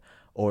beer?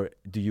 Or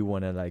do you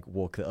want to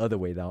walk the other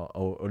way down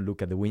or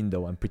look at the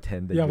window and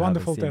pretend that you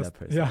haven't seen that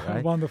person? Yeah,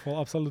 right? Wonderful.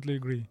 Absolutely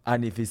agree.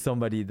 And if it's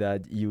somebody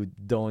that you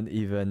don't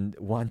even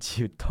want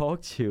to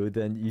talk to,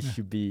 then you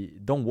should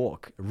don't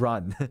walk,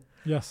 run.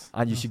 Yes.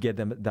 And you should get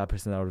that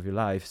person out of your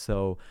life.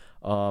 So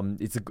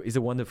it's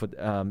a wonderful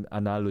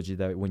analogy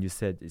that when you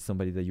said it's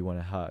somebody that you want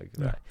to hug,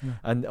 right? Yeah.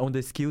 And on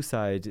the skill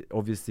side,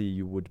 obviously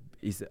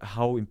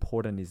how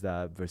important is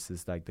that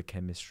versus the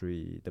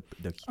chemistry, the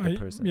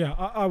person? Yeah,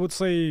 I would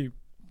say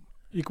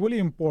equally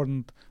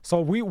important.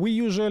 So we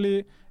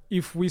usually,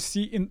 if we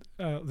see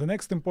the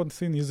next important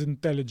thing is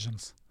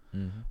intelligence.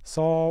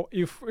 So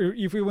if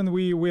even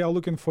we are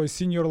looking for a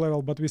senior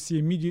level, but we see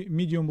a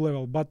medium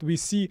level, but we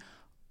see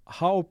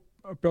how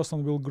a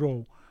person will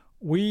grow,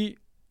 we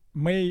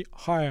may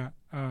hire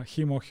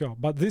him or her.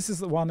 But this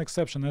is one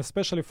exception,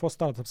 especially for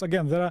startups.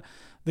 Again,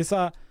 this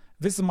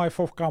is my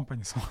fourth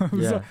company,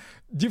 so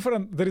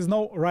different. There is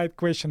no right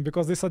question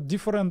because these are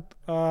different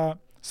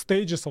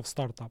stages of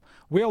startup.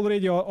 We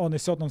already are on a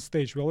certain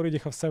stage. We already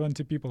have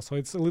 70 people, so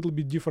it's a little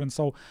bit different.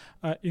 So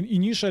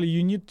initially,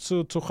 you need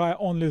to hire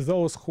only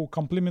those who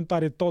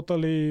complementary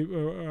totally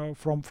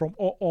from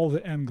all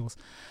the angles.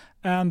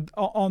 And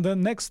on the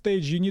next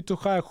stage, you need to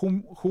hire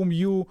whom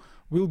you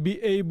will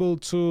be able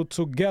to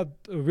get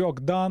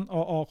work done,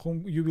 or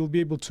whom you will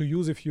be able to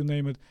use, if you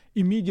name it,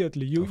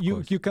 immediately.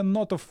 You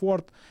cannot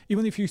afford,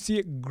 even if you see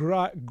a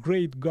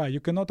great guy,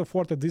 you cannot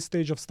afford at this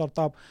stage of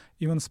startup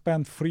even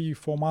spend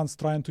 3-4 months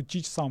trying to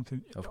teach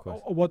something. Of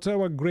course.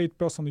 Whatever great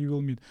person you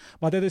will meet.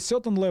 But at a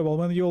certain level,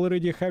 when you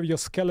already have your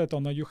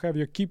skeleton or you have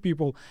your key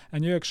people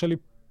and you actually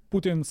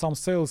put in some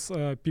sales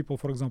people,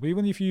 for example,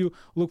 even if you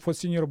look for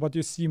senior but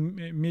you see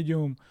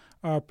medium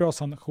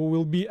person who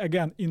will be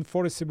again in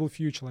foreseeable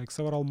future, like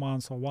several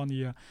months or 1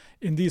 year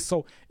in this.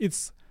 So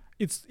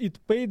it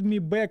paid me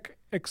back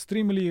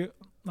extremely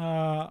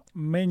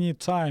many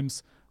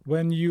times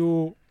when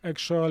you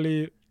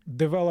actually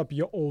develop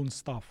your own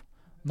stuff,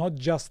 not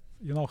just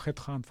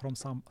headhunt from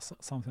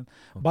something.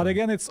 Okay. But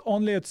again, it's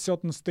only at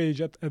certain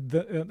stage at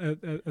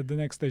the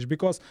next stage,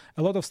 because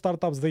a lot of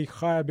startups, they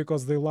hire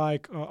because they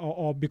like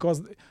or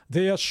because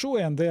they are sure,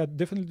 and they are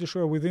definitely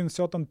sure within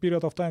certain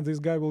period of time this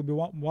guy will be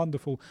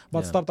wonderful.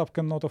 But startup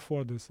cannot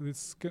afford this.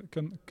 It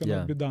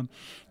cannot be done,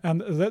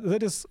 and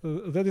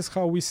that is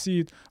how we see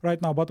it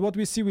right now. But what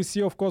we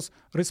see of course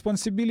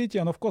responsibility,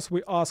 and of course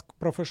we ask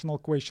professional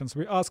questions.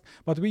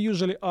 But we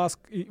usually ask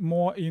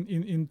more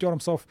in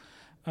terms of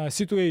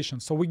situation.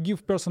 So we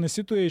give person a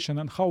situation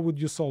and how would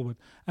you solve it,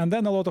 and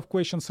then a lot of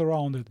questions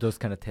around it. Those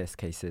kind of test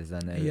cases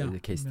and the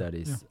case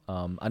studies.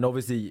 And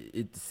obviously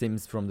it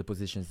seems from the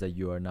positions that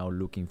you are now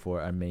looking for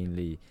are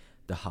mainly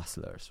the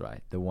hustlers,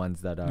 right? The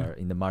ones that are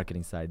in the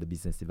marketing side, the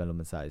business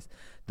development side.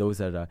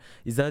 Those are the.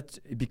 Is that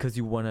because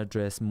you want to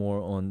address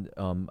more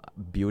on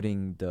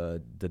building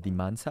the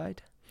demand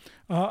side?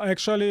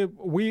 Actually,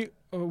 we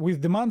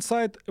with demand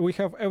side we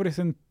have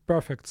everything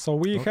perfect. So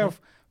we have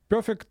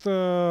perfect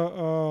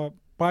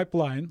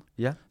pipeline.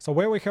 Yeah. So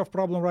where we have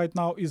problem right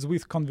now is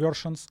with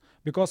conversions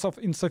because of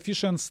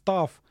insufficient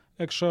staff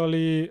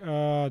actually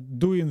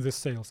doing the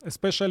sales.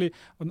 Especially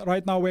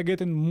right now we're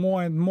getting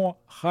more and more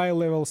high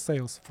level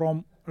sales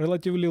from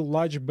relatively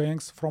large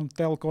banks, from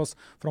telcos,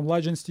 from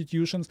large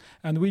institutions,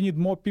 and we need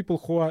more people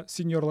who are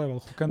senior level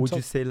who can. Would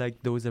you say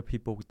like those are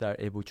people that are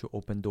able to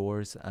open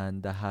doors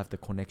and that have the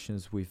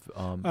connections with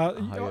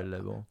higher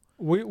level?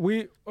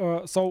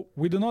 So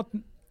we do not.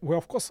 We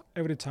of course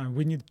every time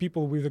we need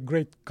people with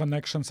great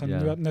connections and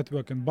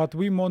networking, but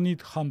we more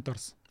need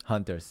hunters.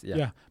 Hunters, yeah.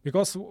 Yeah,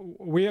 because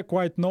we are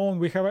quite known.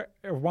 We have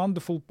a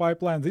wonderful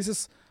pipeline. This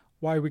is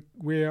why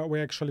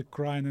we're actually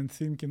crying and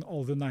thinking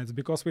all the nights,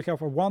 because we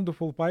have a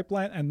wonderful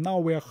pipeline, and now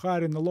we are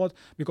hiring a lot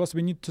because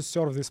we need to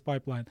serve this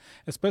pipeline.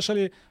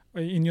 Especially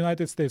in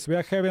United States, we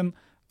are having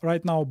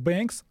right now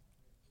banks.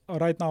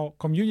 Right now,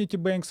 community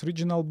banks,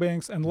 regional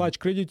banks, and large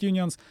credit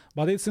unions,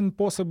 but it's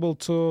impossible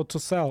to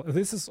sell.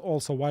 This is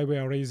also why we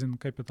are raising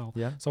capital.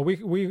 Yeah. So we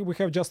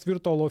have just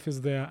virtual office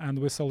there, and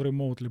we sell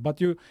remotely.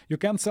 But you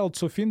can sell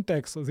to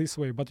fintechs this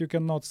way, but you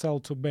cannot sell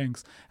to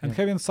banks. And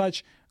having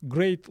such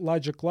great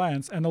larger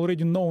clients and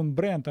already known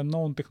brand and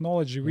known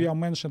technology, we are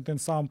mentioned in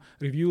some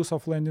reviews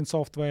of lending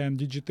software and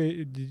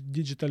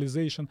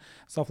digitalization,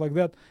 stuff like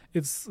that.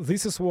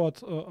 This is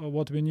what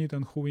we need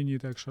and who we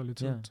need actually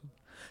to.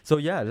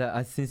 So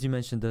since you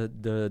mentioned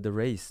the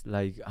raise,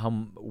 like how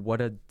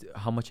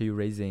much are you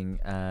raising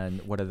and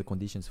what are the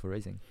conditions for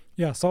raising?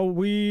 Yeah, so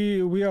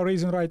we are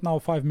raising right now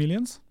 5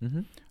 million.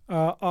 Mm-hmm.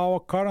 Our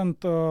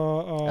current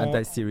and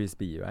that's Series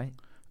B, right?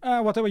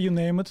 Whatever you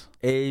name it.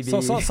 A, B, so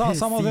some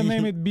C. of them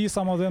name it B,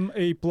 some of them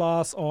A+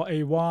 or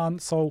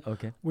A1. So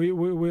we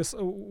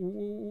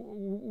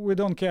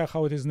don't care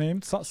how it is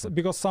named,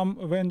 because some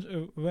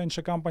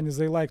venture companies,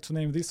 they like to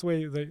name this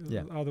way,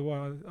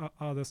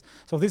 others.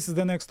 So this is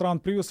the next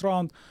round. Previous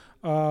round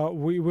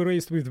we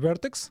raised with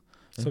Vertex.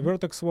 So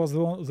Vertex was the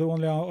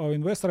only our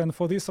investor, and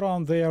for this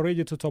round they are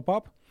ready to top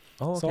up.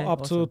 So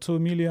up to 2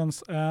 million,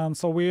 and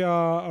so we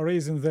are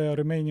raising the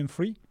remaining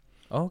 3.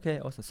 Okay,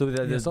 awesome. So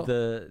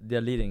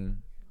they're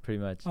leading pretty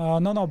much.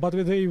 No, but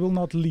they will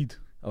not lead.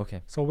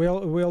 Okay. So we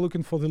are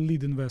looking for the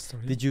lead investor.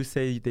 Did you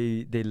say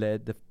they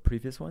led the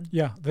previous one?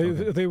 Yeah,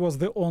 they was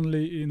the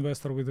only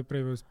investor with the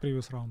previous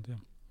round. Yeah.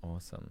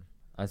 Awesome.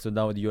 And so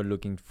now you're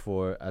looking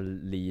for a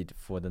lead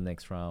for the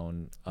next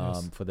round,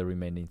 for the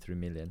remaining 3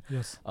 million.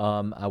 Yes.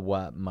 At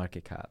what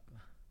market cap?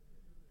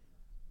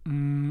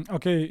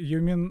 Okay,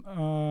 you mean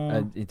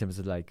in terms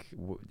of like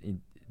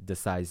the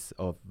size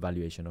of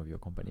valuation of your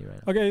company right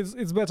now? Okay,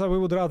 it's better. We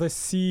would rather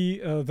see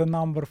the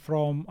number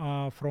from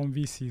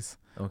VCs.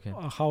 Okay.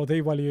 How they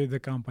evaluate the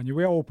company.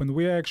 We are open.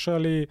 We are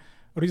actually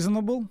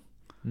reasonable.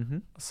 Mm-hmm.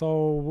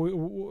 So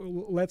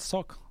let's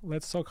talk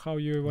how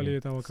you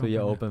evaluate our company. So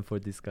you're open for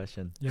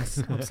discussion. Yes,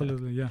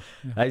 absolutely. Yeah.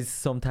 It's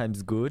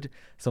sometimes good,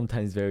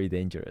 sometimes very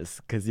dangerous,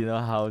 because you know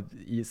how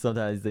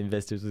sometimes the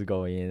investors will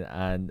go in,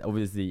 and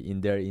obviously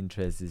in their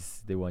interest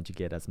is they want to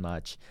get as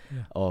much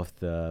of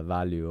the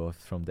value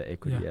from the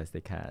equity as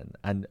they can,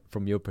 and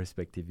from your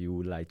perspective you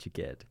would like to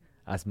get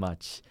as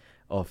much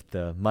of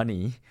the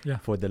money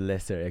for the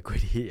lesser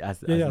equity as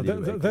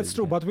that's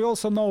true. But we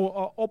also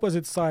know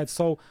opposite sides.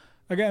 So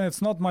again,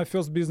 it's not my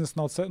first business,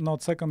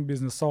 not second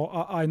business. So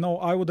I know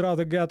I would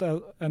rather get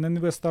an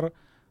investor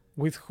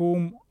with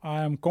whom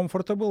I am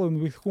comfortable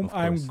and with whom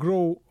I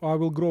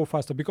will grow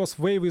faster, because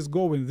wave is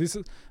going. This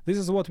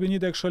is what we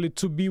need actually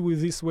to be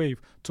with this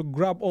wave, to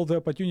grab all the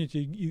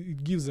opportunity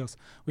it gives us.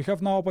 We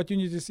have now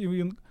opportunities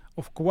even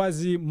of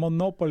quasi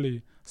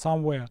monopoly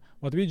somewhere,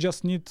 but we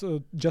just need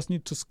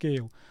to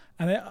scale.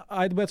 And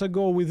I'd better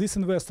go with this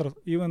investor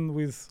even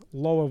with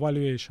lower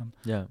valuation.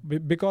 Yeah.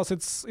 Because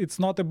it's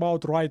not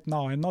about right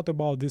now and not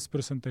about this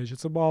percentage.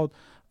 It's about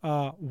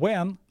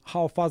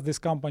how fast this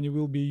company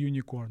will be a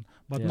unicorn,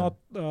 but not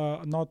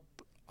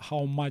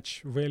how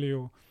much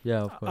value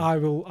I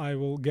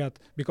will get,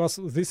 because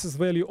this is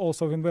value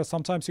also of invest.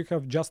 Sometimes you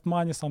have just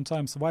money,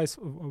 sometimes wise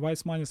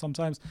money,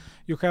 sometimes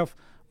you have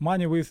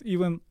money with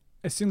even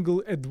a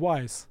single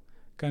advice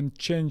can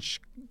change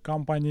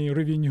company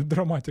revenue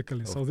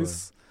dramatically. So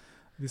this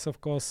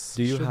of course.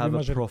 Do you have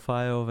a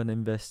profile of an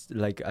investor,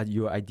 like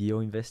your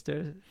ideal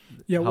investor?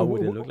 Yeah. How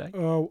would it look like?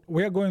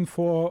 We are going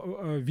for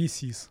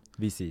VCs.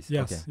 VCs.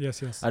 Yes. Okay.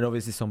 Yes. And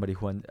obviously somebody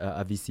who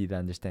a VC that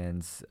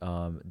understands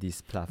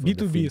this platform.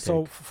 B2B.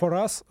 So for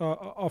us,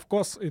 of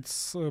course,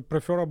 it's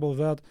preferable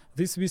that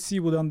this VC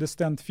would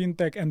understand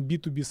fintech and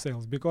B2B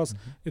sales, because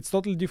it's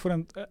totally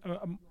different.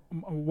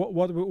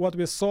 What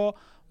we saw,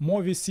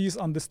 more VCs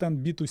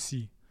understand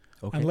B2C.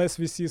 Okay. And less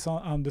VCs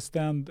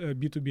understand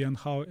B2B and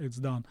how it's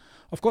done.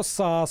 Of course,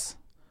 SaaS.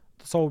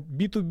 So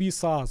B2B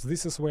SaaS,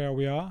 this is where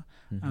we are.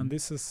 And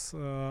this is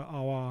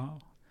our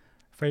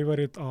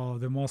favorite or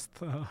the most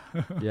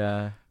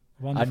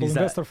wonderful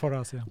investor for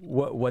us. Yeah.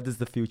 What does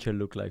the future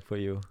look like for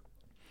you?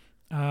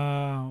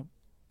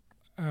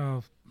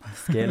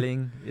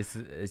 Scaling is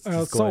just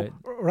going. So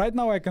right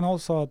now I can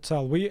also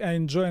tell we are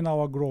enjoying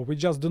our growth. We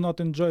just do not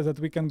enjoy that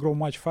we can grow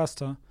much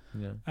faster.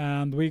 Yeah.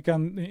 And we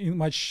can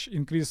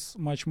increase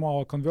much more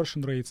our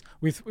conversion rates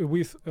with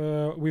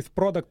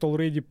product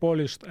already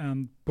polished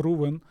and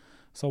proven.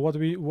 So what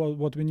we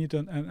need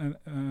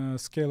and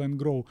scale and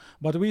grow.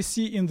 But we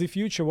see in the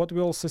future what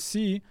we also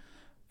see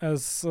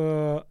as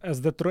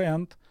the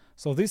trend.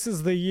 So this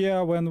is the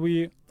year when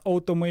we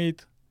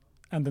automate,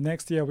 and the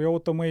next year we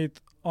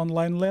automate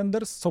online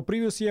lenders. So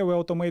previous year we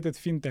automated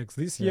fintechs.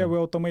 This year we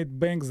automate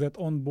banks that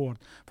onboard.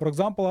 For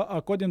example,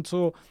 according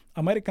to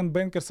American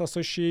Bankers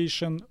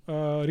Association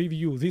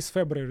review this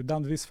February,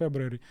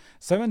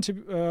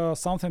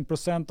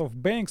 70%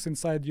 of banks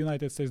inside the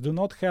United States do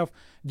not have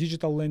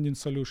digital lending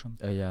solution.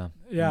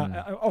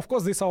 Of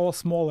course, these are all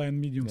smaller and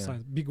medium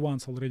sized. Big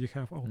ones already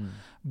have all.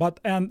 But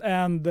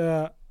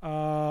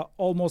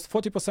almost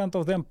 40%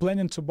 of them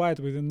planning to buy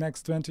it within the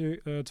next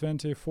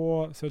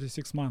 24,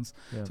 36 months.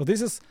 So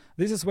this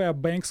is where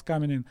banks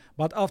coming in.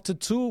 But after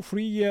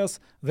 2-3 years,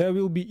 there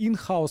will be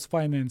in-house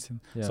financing.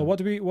 So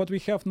what we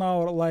have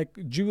now, like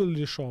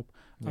jewelry shop,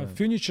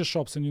 furniture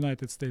shops in the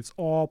United States,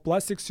 or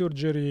plastic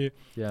surgery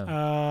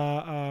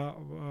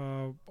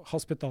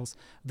hospitals,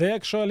 they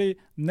actually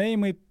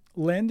name it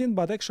lending,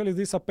 but actually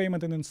these are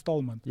payment and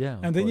installment.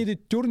 And they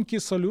needed turnkey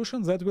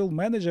solutions that will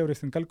manage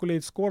everything,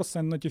 calculate scores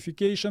and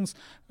notifications,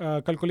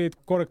 calculate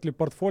correctly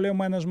portfolio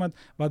management.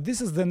 But this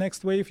is the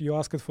next wave. You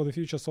ask it for the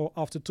future. So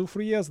after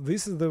 2-3 years,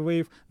 this is the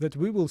wave that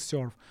we will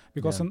serve,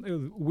 because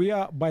we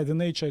are by the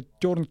nature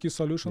turnkey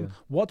solution.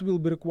 What will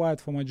be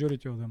required for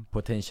majority of them?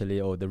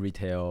 Potentially all the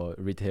retail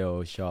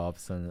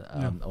shops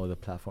and all the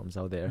platforms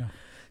out there.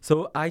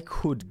 So I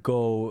could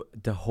go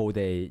the whole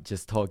day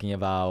just talking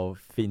about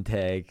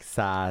fintech,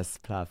 SaaS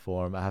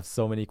platform. I have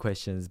so many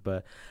questions,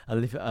 but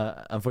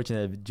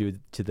unfortunately, due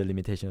to the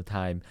limitation of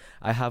time,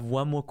 I have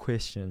one more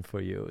question for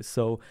you.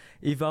 So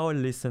if our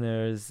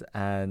listeners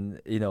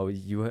and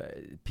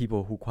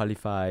people who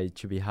qualify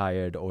to be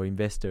hired, or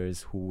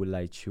investors who would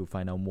like to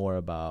find out more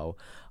about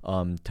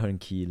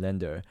Turnkey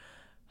Lender,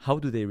 how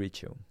do they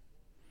reach you?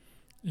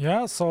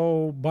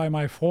 So by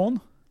my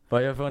phone.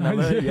 By your phone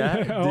number,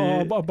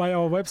 or by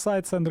our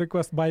websites, and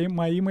request by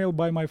my email,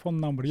 by my phone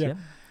number.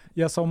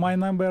 So my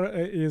number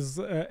is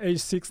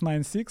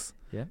H696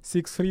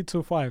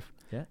 6325.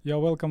 You're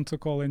welcome to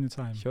call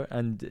anytime. Sure.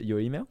 And your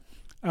email?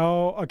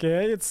 Oh,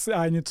 okay.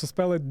 I need to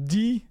spell it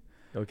D.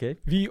 Okay.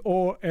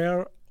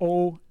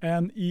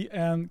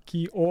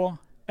 VORONENKO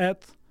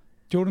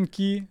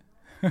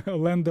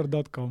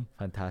 @turnkey.lender.com.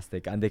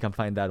 Fantastic. And they can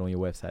find that on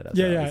your website as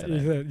well.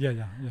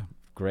 Yeah.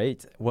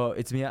 Great. Well,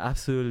 it's been an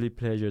absolutely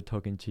pleasure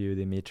talking to you,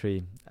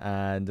 Dmitry,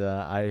 and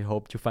I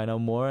hope to find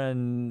out more.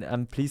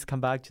 And please come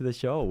back to the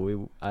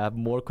show. I have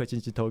more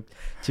questions to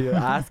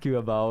ask you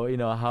about.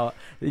 How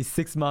it's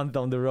 6 months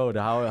down the road.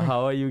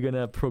 How are you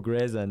gonna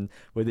progress, and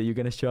whether you're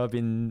gonna show up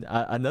in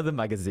another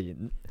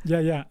magazine?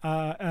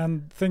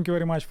 And thank you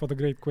very much for the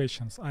great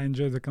questions. I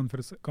enjoyed the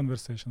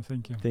conversation.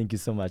 Thank you. Thank you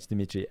so much,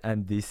 Dmitry.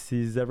 And this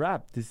is a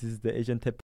wrap. This is the Asian Tech